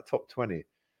 10, like top 20.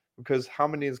 Because how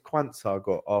many has Kwanzaa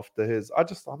got after his? I'm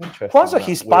interested. Kwanzaa, in that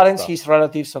his weird parents, stuff. his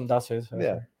relatives, and that's it.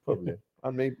 Yeah, probably.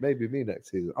 And maybe me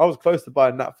next season. I was close to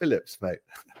buying Nat Phillips, mate.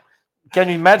 Can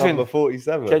you imagine? Number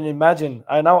 47. Can you imagine?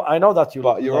 I know that you.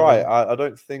 But you're love right. him. I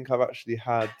don't think I've actually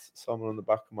had someone on the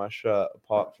back of my shirt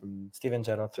apart from Steven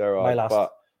Gerrard. Gerrard. My last.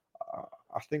 But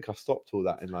I think I stopped all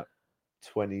that in like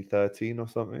 2013 or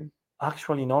something.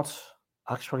 Actually not.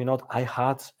 I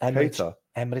had Keita.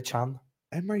 Emre Can.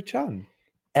 Emre Can.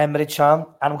 Emre Can.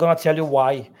 I'm gonna tell you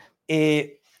why.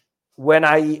 When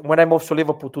I moved to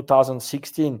Liverpool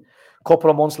 2016,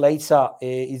 couple of months later,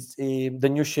 the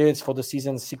new shirts for the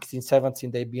season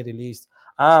 16-17 they've been released.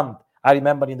 And I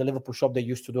remember in the Liverpool shop they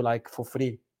used to do like for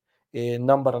free a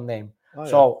number and name. Oh,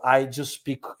 So I just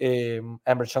pick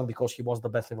Emre Can because he was the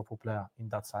best Liverpool player in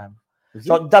that time. Is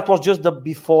So that was just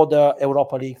before the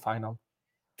Europa League final,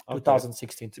 Okay.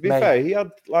 2016. To be fair, he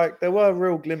had there were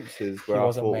real glimpses where He I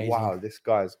was thought, amazing. wow, this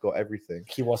guy's got everything.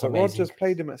 He was But amazing. Rodgers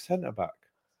played him at centre back.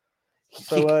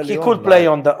 He could play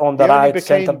on the he only right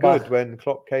became centre good back. when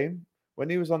Klopp came. When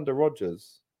he was under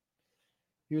Rodgers,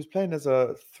 he was playing as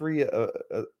a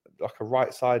like a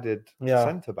right-sided Yeah.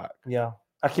 centre back. Yeah,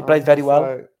 and he played very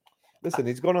well. Listen,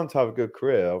 he's gone on to have a good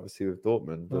career, obviously with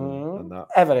Dortmund and that.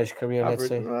 Average career, let's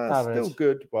Average, say. still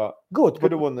good, but Good.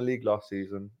 could have won the league last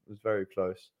season. It was very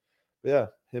close. But yeah,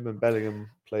 him and Bellingham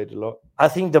played a lot. I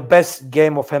think the best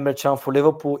game of Emre Can for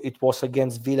Liverpool, it was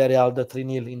against Villarreal, the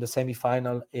 3-0 in the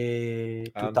semi-final,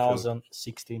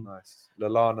 2016. Nice.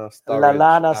 Lallana,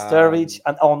 Sturridge,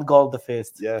 and on goal the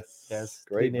first. Yes.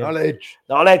 Great 3-0.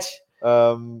 knowledge.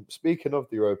 Speaking of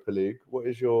the Europa League, what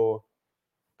is your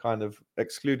kind of,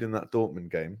 excluding that Dortmund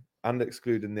game and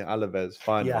excluding the Alaves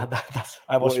final? Yeah,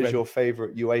 I was what is ready. your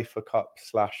favourite UEFA Cup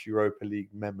 / Europa League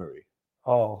memory?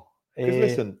 Oh, Because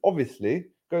listen, obviously,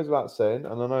 goes without saying,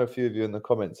 and I know a few of you in the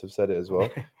comments have said it as well,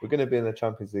 we're going to be in the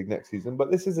Champions League next season,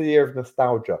 but this is a year of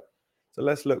nostalgia. So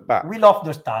let's look back. we love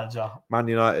nostalgia. Man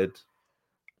United,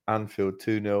 Anfield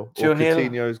 2-0. 2-0.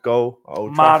 Coutinho's goal at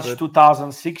Old March Trafford.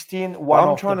 2016.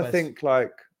 I'm trying to think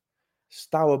like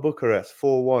Steaua Bucharest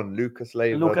 4-1. Lucas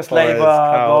Leiva. Lucas Torres, Leiva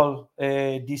Cal. goal,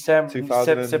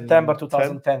 September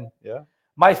 2010. Yeah.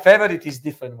 My favorite is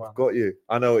different one. Got you.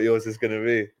 I know what yours is going to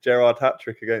be. Gerrard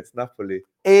hat-trick against Napoli.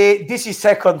 This is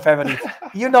second favorite.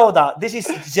 You know that. This is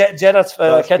Gerrard's That's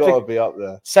got to hat-trick. be up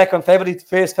there. Second favorite,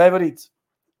 first favorite.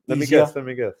 Let me Easier.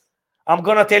 guess. I'm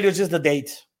going to tell you just the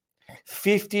date.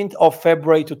 15th of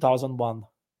February 2001.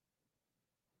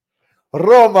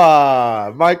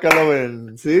 Roma! Michael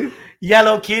Owen. See?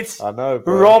 Yellow kids. I know,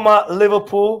 bro. Roma,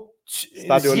 Liverpool.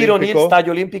 Stadio 0-0, Olimpico.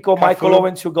 Stadio Olimpico. Michael Cafu.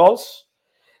 Owen, 2 goals.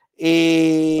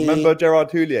 Remember Gerard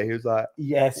Houllier? He was like,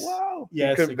 Yes. wow.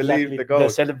 Yes, He couldn't exactly. believe the goal.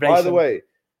 celebration. By the way,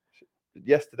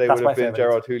 yesterday That's would my have been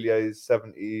favourite. Gerard Houlier's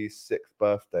 76th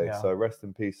birthday. Yeah. So rest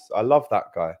in peace. I love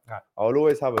that guy. Yeah. I'll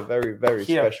always have a very, very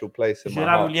Here. special place in my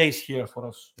Gerard heart. Houllier is here for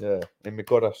us. Yeah, in mi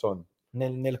corazón.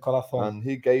 Nel corazón. And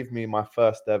he gave me my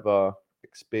first ever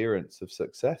experience of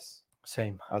success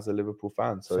Same. as a Liverpool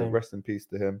fan. So Same. rest in peace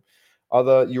to him.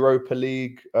 Other Europa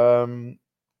League memories.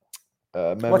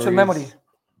 What's your memory?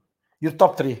 Your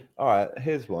top 3. All right,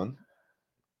 here's one.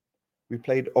 We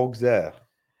played Auxerre.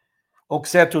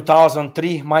 Auxerre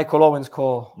 2003, Michael Owen's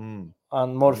goal.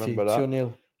 and Murphy, Remember that.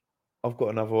 2-0. I've got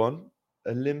another one.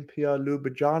 Olimpia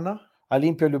Ljubljana.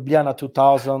 Olimpia Ljubljana,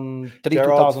 2003,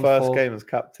 Gerard's 2004. first game as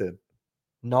captain.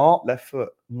 No, Left foot.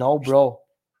 no, bro.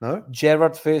 No?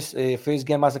 Gerard's first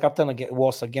game as a captain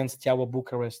was against Steaua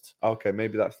Bucharest. Okay,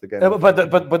 maybe that's the game.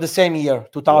 But the same year,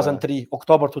 2003,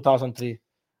 October 2003.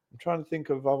 I'm trying to think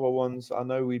of other ones. I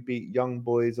know we beat Young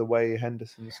Boys away.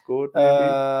 Henderson scored.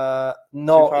 Maybe.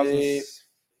 No,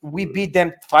 we beat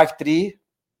them 5-3,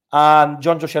 and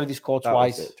John Joe Shelby scored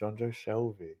twice. John Joe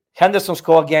Shelby. Henderson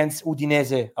scored against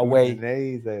Udinese away.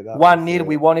 1-0.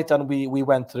 We won it, and we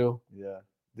went through. Yeah.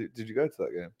 Did you go to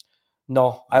that game?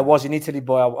 No, I was in Italy,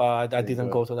 but I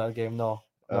didn't go to that game. No.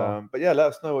 But yeah, let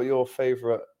us know what your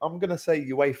favorite. I'm gonna say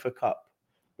UEFA Cup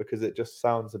because it just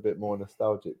sounds a bit more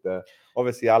nostalgic there.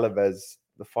 Obviously, Alaves,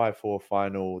 the 5-4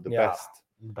 final, the best,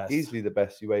 easily the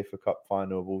best UEFA Cup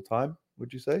final of all time.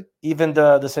 Would you say? Even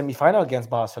the semi-final against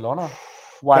Barcelona.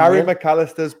 Gary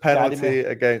McAllister's penalty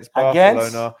against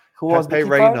Barcelona. Who was Pepe the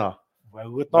Reina? Well,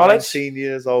 good knowledge. 19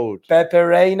 years old. Pepe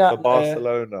Reina for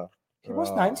Barcelona. He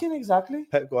was 19 exactly.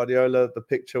 Pep Guardiola, the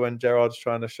picture when Gerard's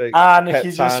trying to shake. And Pep's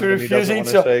he's just hand and refusing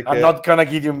he to. I'm not gonna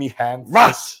give you me hand.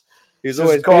 Rat. He's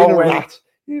always go been away. a rat.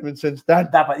 Even since then.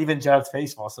 But even Gerard's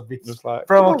face was a bit just like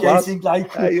provocating,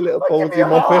 like hey, you little baldy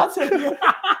muppet.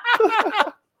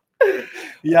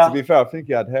 Yeah. To be fair, I think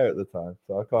he had hair at the time,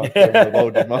 so I can't say him a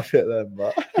baldy muppet then.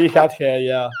 But he had hair,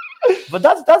 yeah. But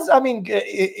that's. I mean,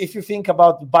 if you think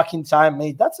about back in time,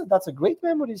 mate, that's a great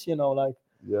memories, like.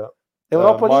 Yeah.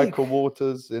 Europa League. Michael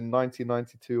Waters in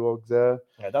 1992 Auxerre.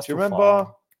 Yeah, that's. Do you remember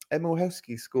Emil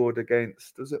Heskey scored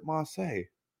against? Was it Marseille?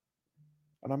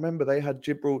 And I remember they had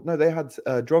Gibraltar. No, they had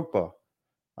Drogba,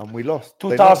 and we lost.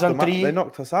 2003. They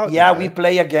knocked us out. Yeah, we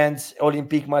play against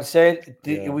Olympique Marseille.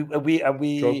 Yeah. We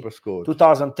Drogba scored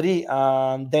 2003,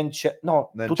 and then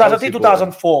 2003 Chelsea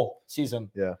 2004 season.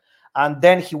 Yeah, and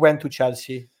then he went to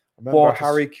Chelsea. Remember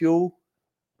Harry Kewell?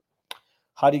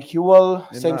 Harry Kewell,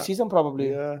 same season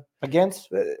probably. Yeah,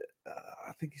 against.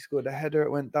 I think he scored a header. It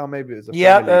went down. Maybe it was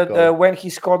a when he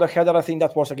scored a header, I think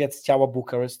that was against Steaua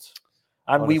Bucharest,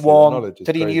 and honestly, we won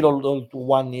 3-0 to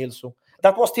 1-0. So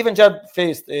that was Steven Gerrard's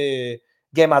first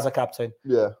game as a captain.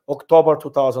 Yeah, October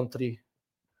 2003.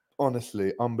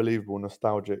 Honestly, unbelievable,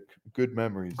 nostalgic, good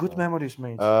memories. Good memories,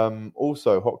 mate.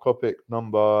 Also, hot topic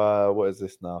number what is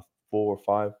this now? 4 or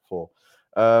 5? 4.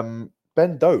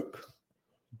 Ben Dope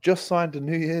just signed a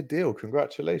New Year deal.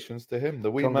 Congratulations to him,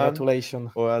 the wee man. Congratulations.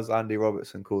 Or as Andy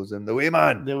Robertson calls him, the wee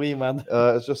man. The wee man.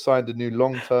 Has just signed a new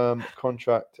long-term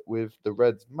contract with the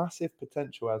Reds. Massive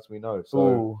potential, as we know.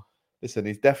 So, listen,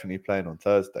 he's definitely playing on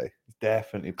Thursday. He's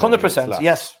definitely playing 100%.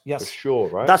 Yes. For sure,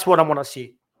 right? That's what I want to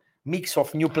see. Mix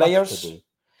of new players,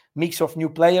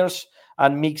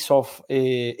 and mix of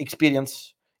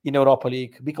experience in Europa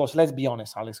League. Because let's be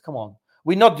honest, Alex, come on.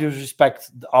 We not disrespect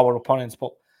our opponents,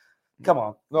 but come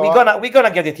on. No, we're gonna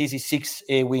get it easy 6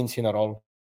 wins in a row.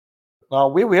 No,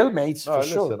 we will, mates. No, for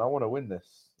sure. Listen, I want to win this.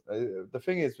 The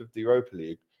thing is with the Europa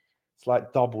League, it's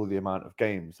like double the amount of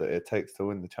games that it takes to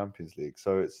win the Champions League.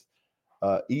 So it's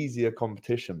easier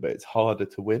competition, but it's harder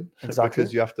to win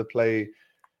because you have to play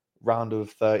round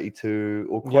of 32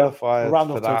 or qualify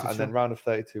for that, and then round of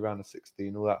 32, round of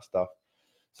 16, all that stuff.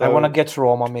 So I want to get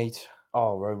Roma, mate.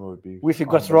 Oh, Roma would be. If we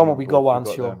got Roma, we go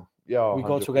Anzio. Yeah, we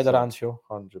go together, Anzio.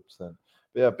 100%. But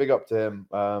yeah, big up to him.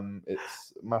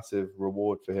 It's a massive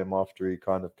reward for him after he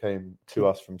kind of came to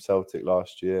us from Celtic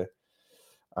last year.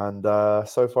 And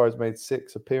so far he's made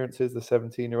 6 appearances, the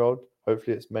 17-year-old.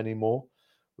 Hopefully it's many more.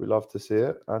 We love to see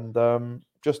it. And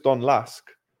just on Lask,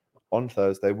 on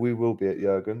Thursday, we will be at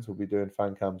Jurgen's. We'll be doing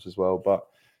fan cams as well. But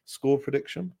score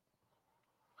prediction?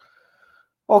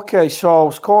 Okay, so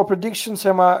score predictions.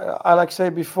 I like say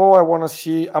before, I want to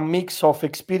see a mix of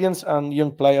experience and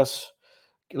young players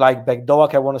like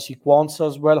Bekdoak. I want to see Kwanzaa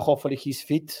as well. Hopefully he's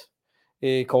fit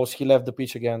because he left the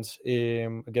pitch against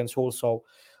Hull. So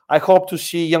I hope to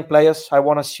see young players. I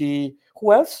want to see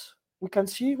who else we can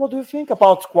see. What do you think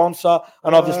about Kwanzaa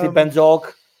and obviously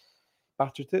Bekdoak?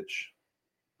 Bacetic.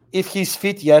 If he's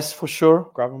fit, yes, for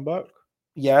sure. Gravenberch.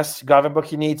 Yes, Gravenberch,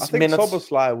 he needs minutes. I think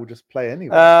Szoboszlai will just play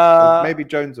anyway. Maybe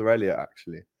Jones or Elliott,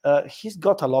 actually. He's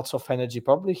got a lot of energy.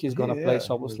 Probably he's going to play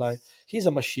Szoboszlai. He's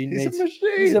a machine, mate.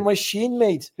 He's a machine,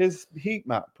 mate. His heat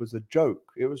map was a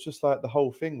joke. It was just like the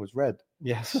whole thing was red.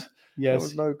 Yes. There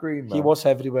was no green, man. He was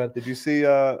everywhere. Did you see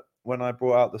when I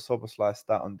brought out the Szoboszlai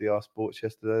stat on DR Sports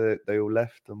yesterday, they all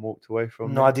left and walked away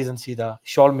from No, I didn't see that.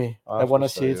 Show me. I want to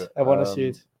see it. I want to see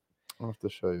it. I'll have to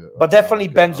show you. But definitely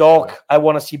Bekdoak. I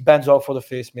want to see Bekdoak for the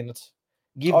first minutes.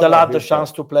 Give the lad the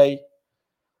chance to play.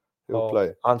 He'll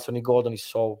play. Anthony Gordon is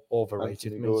so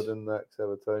overrated. Anthony Gordon, the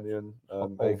ex-Evertonian,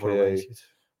 aka Overrated.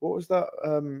 what was that?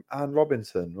 Anne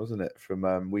Robinson, wasn't it,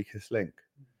 from Weakest Link?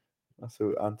 That's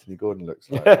who Anthony Gordon looks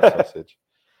like. Sausage.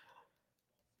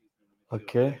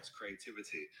 Okay.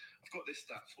 Creativity. I've got this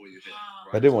stat for you here.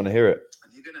 I didn't want to hear it.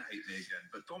 And you're gonna hate me again,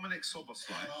 but Dominic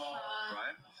Szoboszlai,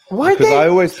 right? Why Because they? I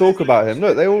always talk about him.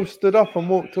 Look, they all stood up and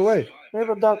walked away.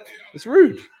 Never that. It's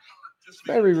rude.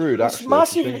 Very rude, It's actually.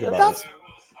 massive. If you think about That's. it.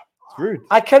 It's rude.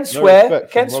 I can No swear,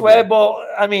 respect can from swear, Robbie. but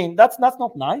I mean that's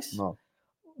not nice. No,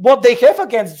 What they have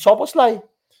against Szoboszlai,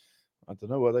 I don't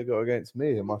know what they got against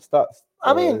me and my stats.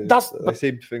 I mean, They but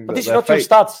seem to think but that this is they're not your fake.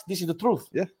 stats. This is the truth.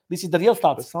 Yeah. This is the real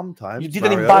But stats. sometimes You didn't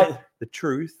Mario, invite. the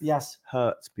truth Yes,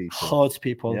 hurts people. hurts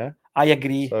people. Yeah. I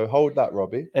agree. So hold that,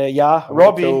 Robbie. Yeah, And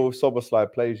Robbie. Until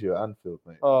Szoboszlai plays you at Anfield,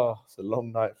 mate. Oh, It's a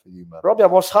long night for you, man. Robbie, I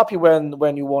was happy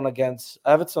when you won against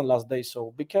Everton last day.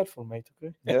 So be careful, mate.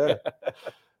 Okay. Yeah.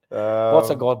 What's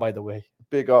a goal, by the way?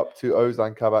 Big up to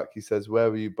Ozan Kabak. He says, "Where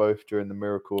were you both during the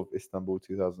miracle of Istanbul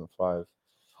 2005?"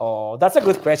 Oh, that's a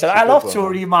good question. It's a I good love one, to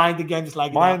man. remind the games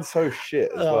like Mine's so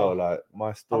shit as Oh. well. Like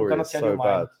my story gonna is tell so you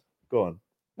mine. bad. Go on. that.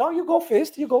 No, you go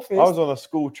first. You go first. I was on a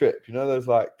school trip. You know those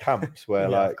like camps where Yeah,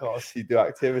 of like course. you do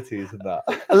activities and that.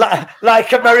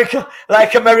 like American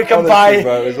Honestly, Pie.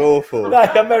 bro, it was awful.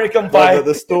 Like American No, Pie. but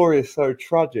the story is so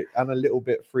tragic and a little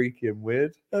bit freaky and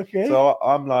weird. Okay. So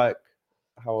I'm like,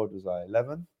 how old was I?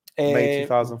 11? May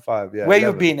 2005. Yeah. Where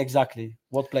 11. you been exactly?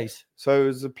 What place? So it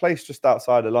was a place just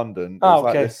outside of London. It Ah, was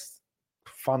like okay. this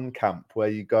fun camp where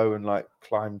you go and like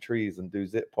climb trees and do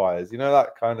zip wires. You know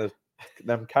that kind of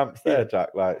them camps there, Jack,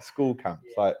 like school camps.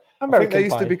 Like I think American they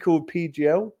used Pie. to be called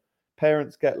PGL.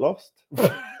 Parents get lost.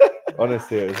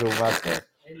 Honestly, it was all madness.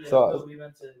 In So- Liverpool, we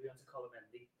went to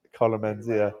Colomendi. Columns,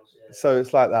 yeah. So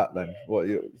it's like that then.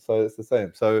 So it's the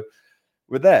same. So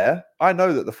we're there. I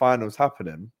know that the final's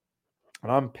happening,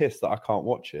 and I'm pissed that I can't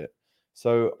watch it.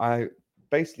 So I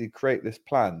basically create this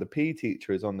plan. The PE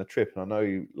teacher is on the trip, and I know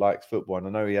he likes football, and I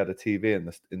know he had a TV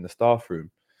in the staff room.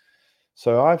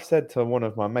 So I've said to one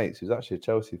of my mates, who's actually a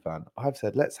Chelsea fan, I've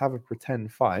said, let's have a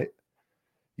pretend fight.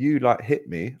 You like hit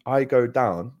me, I go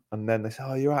down, and then they say,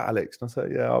 "Oh, you're right, Alex." And I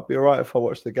said, "Yeah, I'll be all right if I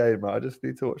watch the game. I just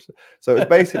need to watch it." So it's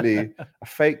basically a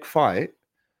fake fight,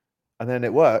 and then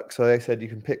it works. So they said you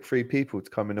can pick 3 people to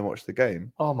come in and watch the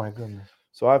game. Oh my goodness.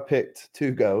 So I picked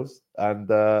 2 girls and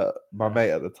my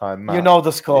mate at the time, Matt. You know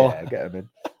the score. Yeah, get him in.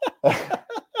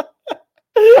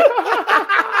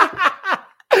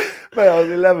 Mate, I was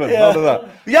 11. Yeah. None of that.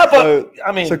 Yeah, but So-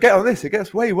 I mean, So get on this. It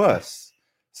gets way worse.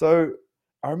 So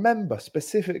I remember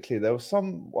specifically there was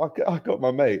I got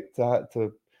my mate to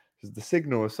because the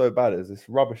signal was so bad. It was this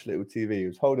rubbish little TV. He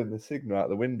was holding the signal out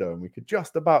the window and we could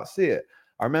just about see it.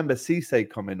 I remember Cisse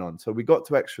coming on. So we got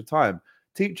to extra time.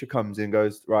 Teacher comes in,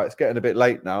 goes, "Right, it's getting a bit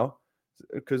late now."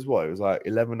 Because what? It was like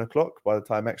 11 o'clock by the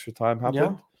time extra time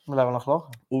happened. yeah, 11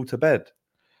 o'clock. All to bed.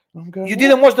 I'm going, You "What?"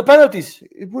 didn't watch the penalties.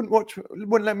 It wouldn't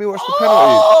let me watch the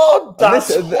penalties. Oh, And that's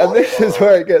this is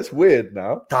where it gets weird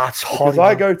now. That's Because horrible.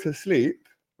 I go to sleep,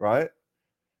 right?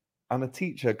 And a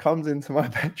teacher comes into my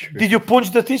bedroom. Did you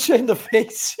punch the teacher in the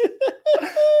face?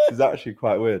 This is actually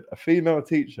quite weird. A female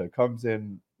teacher comes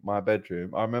in my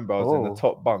bedroom. I remember I was in the Oh.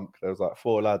 top bunk. There was like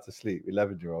 4 lads asleep,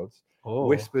 11-year-olds. Oh.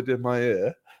 Whispered in my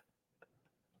ear,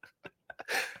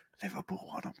 "Liverpool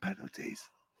won on penalties."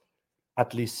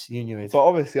 At least you knew it. But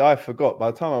obviously I forgot.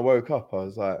 By the time I woke up, I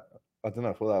was like, I don't know,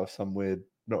 I thought that was some weird,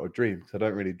 not a dream, because I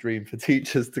don't really dream for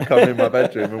teachers to come in my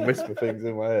bedroom and whisper things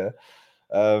in my ear.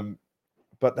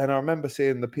 But then I remember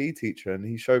seeing the PE teacher and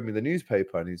he showed me the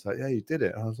newspaper and he's like, "Yeah, you did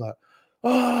it." And I was like,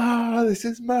 "Oh, this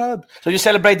is mad." So you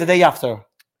celebrate the day after.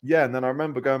 Yeah, and then I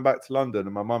remember going back to London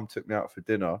and my mum took me out for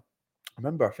dinner. I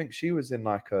remember, I think she was in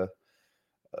like a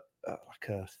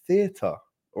theatre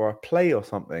or a play or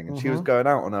something, and she was going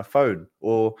out on her phone,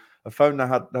 or a phone that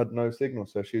had no signal,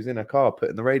 so she was in her car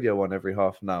putting the radio on every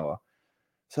half an hour.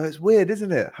 So it's weird,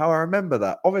 isn't it? How I remember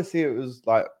that. Obviously, it was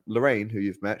like Lorraine, who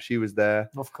you've met. She was there.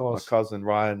 Of My course. cousin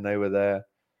Ryan, they were there.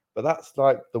 But that's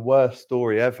like the worst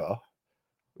story ever,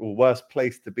 or worst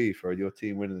place to be for your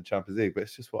team winning the Champions League. But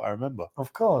it's just what I remember.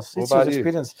 Of course. What It's your about you?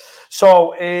 experience.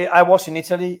 So I was in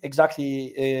Italy, exactly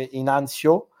in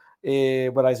Anzio,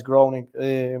 where I was growing.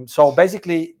 So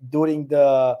basically during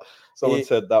the Someone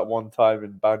said that one time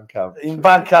in Bandcamp. in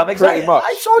Bandcamp, exactly. much.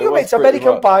 I saw It you, was mate. It's pretty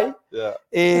American much. Pie.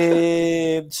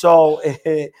 Yeah. So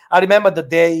I remember the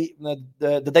day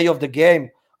of the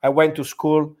game. I went to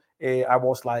school. I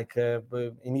was like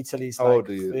in Italy. It's How like, old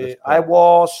are you at this I point?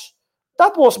 was.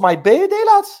 That was my birthday,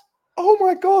 lads. Oh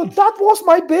my God. That was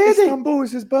my birthday. Istanbul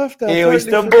is his birthday. I totally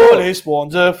Istanbul forgot. is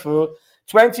wonderful.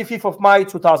 25th of May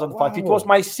 2005. It Wow. was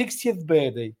my 60th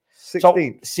birthday.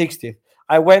 16th. 60th.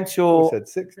 I went You to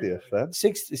said 60th then.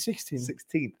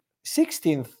 16th.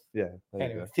 16th. Yeah. There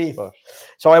Anyway, you 5th. go.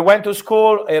 So I went to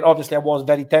school, and obviously I was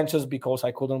very tense because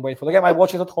I couldn't wait for the game. I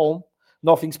watched it at home,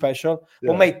 nothing special. Yeah.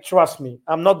 But mate, trust me,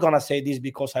 I'm not gonna say this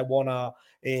because I wanna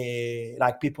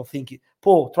like people think it.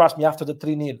 Paul, trust me, after the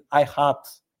 3-0, I had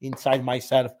inside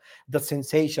myself the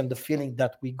sensation, the feeling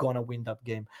that we're gonna win that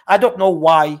game. I don't know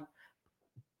why.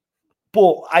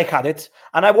 But I had it,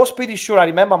 and I was pretty sure. I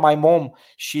remember my mom.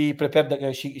 She prepared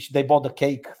they bought the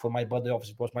cake for my birthday.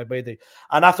 Obviously, it was my birthday.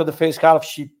 And after the first half,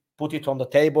 she put it on the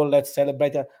table. Let's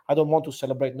celebrate. I don't want to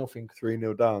celebrate nothing.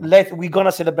 3-0 down. We're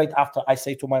gonna celebrate after. I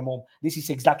say to my mom, this is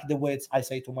exactly the words I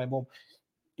say to my mom.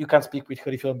 You can speak with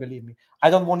her if you don't believe me. I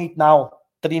don't want it now.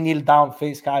 3-0 down,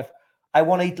 first half. I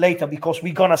want it later because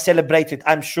we're gonna celebrate it.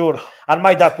 I'm sure. And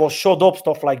my dad was showed up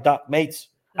stuff like that, mates.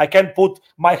 I can put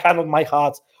my hand on my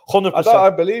heart. 100%. I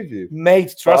believe you.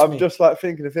 Mate, trust me. I'm just like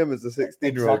thinking of him as a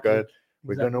 16-year-old Exactly. going,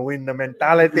 we're going to win the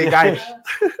mentality, guys.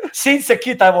 Since a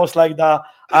kid, I was like that.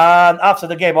 And after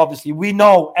the game, obviously, we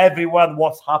know everyone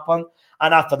what's happened.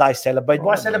 And after that, I celebrate. Oh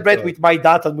I celebrate with my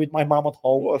dad and with my mom at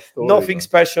home. What a story, Nothing man.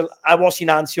 special. I was in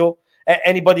Anzio.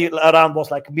 Anybody around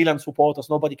was like Milan supporters.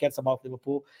 Nobody cares about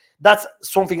Liverpool. That's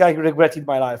something I regret in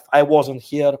my life. I wasn't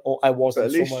here or I wasn't. But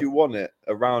at least somewhere. you won it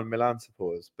around Milan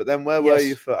supporters. But then where were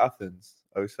you for Athens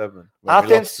 07? When we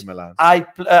lost Athens, to Milan?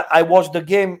 I watched the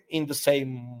game in the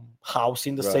same house,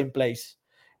 in the Right. same place.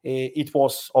 It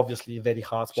was obviously very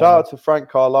hard. Shout out to Frank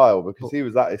Carlisle because he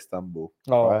was at Istanbul.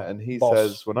 Oh, right? And he boss,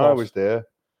 says, when I boss. was there,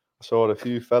 I saw a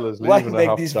few fellas Why leaving make at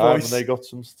half this time and voice? they got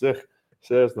some stick.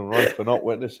 Says them right for not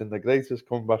witnessing the greatest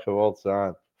comeback of all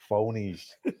time. Phonies.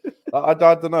 I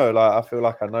don't know. Like I feel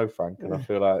like I know Frank, and I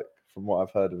feel like from what I've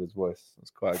heard of his voice,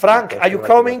 it's quite. a good Frank, are you impression.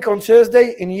 coming on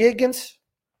Thursday in Jürgens?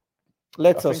 I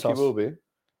Let think us he know. will be.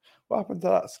 What happened to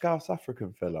that Scouse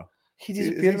African fella? He Is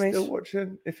disappeared, he mate. still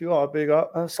watching? If you are, big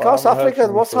up. But I South haven't heard Africa, from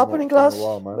him what's for a happening, from a lads?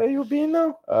 while, man. Where you been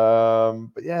now?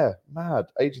 But yeah, mad.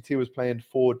 AGT was playing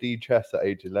 4D chess at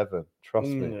age 11. Trust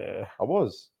me, Yeah. I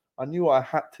was. I knew what I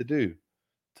had to do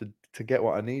to get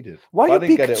what I needed. Why But I you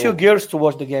didn't get pick it two all. girls to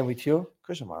watch the game with you?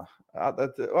 Because at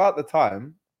the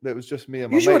time, it was just me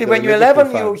and my Usually, mate. when They were you're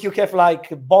Liverpool 11, fans. you have like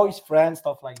boys, friends,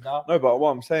 stuff like that. No, but what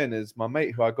I'm saying is, my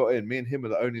mate who I got in, me and him are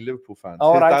the only Liverpool fans.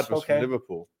 All His right, dad was okay. from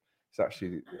Liverpool. He's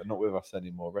actually not with us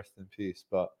anymore. Rest in peace.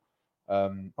 But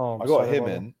I'm I got sorry him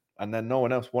about in, and then no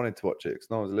one else wanted to watch it because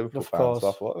no one was a Liverpool Of fan. So I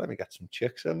course. thought, let me get some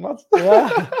chicks in, lads.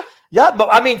 Yeah. Yeah, but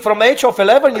I mean, from age of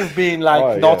 11, you've been like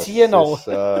Oh, naughty, yes, you know. it's,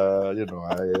 I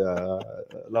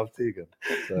love Tegan.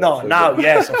 So- No, so now, good.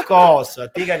 yes, of course.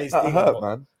 Tegan is That Tegan. hurt, but-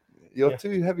 man. You're Yeah.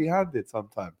 too heavy-handed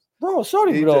sometimes. No,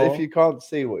 sorry, He bro. if you can't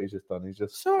see what he's just done, he's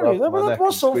just Sorry, rubbed that- my that neck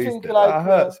was and squeezed something it. like, That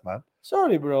hurts, man.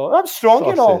 Sorry, bro. I'm strong,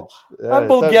 you know. Sausage. Yeah, I'm don't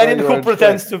know Bulgarian your who own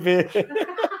pretends strength. to be.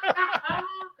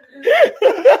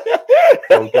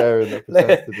 Bulgarian that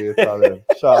pretends to be Italian.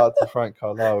 Shout out to Frank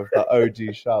Carlisle with that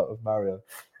OG shout of Mario.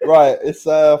 Right, it's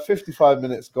 55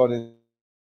 minutes gone in the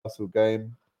Newcastle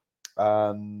game,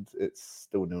 and it's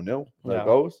still 0-0, no Yeah.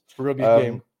 goals. Rugby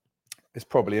game. It's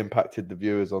probably impacted the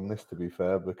viewers on this, to be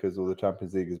fair, because all the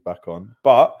Champions League is back on.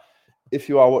 But if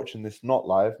you are watching this not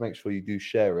live, make sure you do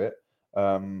share it,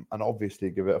 and obviously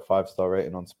give it a 5-star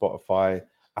rating on Spotify,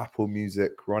 Apple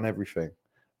Music, run everything.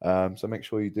 So make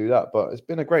sure you do that. But it's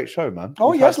been a great show, man.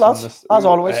 Oh, We've yes, had lads, as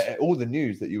always. all the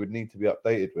news that you would need to be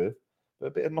updated with, but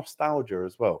a bit of nostalgia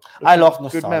as well. I love Good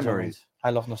nostalgia. memories. mate. I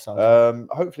love nostalgia.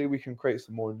 Hopefully we can create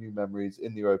some more new memories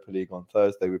in the Europa League on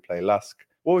Thursday. We play Lask.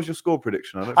 What was your score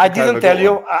prediction? don't I think ever didn't tell got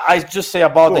you. one. I just say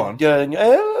about Go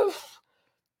the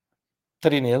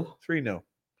 3-0. 3-0.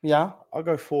 Yeah. I'll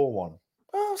go 4-1.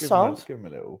 Oh, Give sounds. him a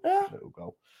little Yeah.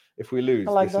 goal. If we lose,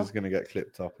 I like this that. is going to get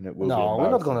clipped up and it will No, be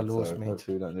we're not gonna embarrassing, lose, mate.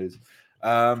 hopefully we don't lose.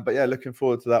 But yeah, looking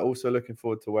forward to that. Also looking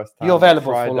forward to West Ham. You're on available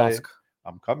for Friday. Lask.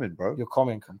 I'm coming, bro. You're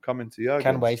coming. I'm coming to Jurgens.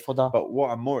 Can't wait for that. But what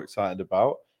I'm more excited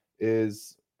about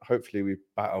is hopefully we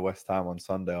batter West Ham on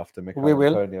Sunday after Mikel We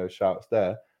will. Antonio shouts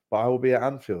there. But I will be at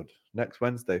Anfield next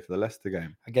Wednesday for the Leicester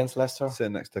game. Against Leicester.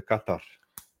 Sitting next to Qatar.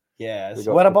 Yes. We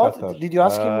got What to about? Qatar. Did you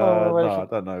ask him? Where No, he- I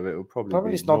don't know. It will Probably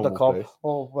be it's not the normal cup place.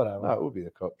 or whatever. No, it will be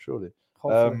the cup, surely.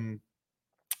 Hopefully.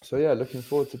 So yeah, looking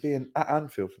forward to being at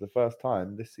Anfield for the first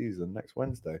time this season next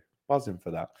Wednesday. Buzzing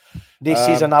for that. This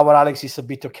season, our Alex is a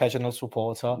bit occasional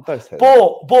supporter. Don't say that.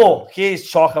 Bo, he is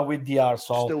chocker with DR,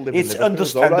 so Still living it's Liverpool,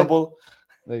 understandable.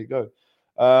 There you go.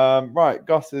 Right,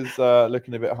 Gus is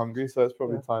looking a bit hungry, so it's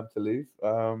probably time to leave.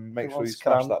 Make sure you wants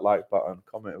smash cram. that like button,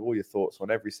 comment all your thoughts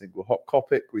on every single hot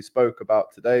topic we spoke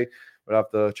about today. We'll have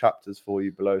the chapters for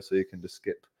you below so you can just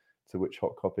skip to which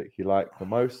hot topic you like the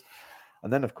most.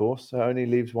 And then, of course, it only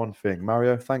leaves one thing.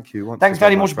 Mario, thank you. Thanks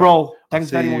very much, bro. Thanks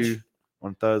very much.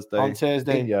 On Thursday. On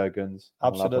Thursday. In Jurgen's.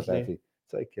 Absolutely.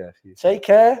 Take care. Take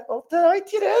care of the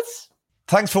 90 Reds.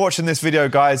 Thanks for watching this video,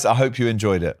 guys. I hope you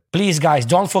enjoyed it. Please, guys,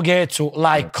 don't forget to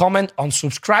like, comment, and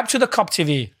subscribe to the Kop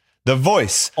TV. The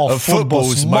voice of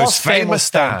football's most famous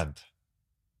stand.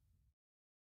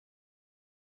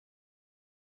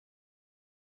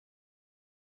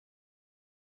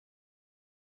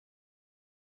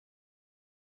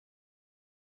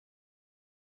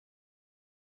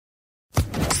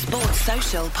 Sports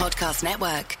Social Podcast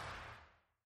Network.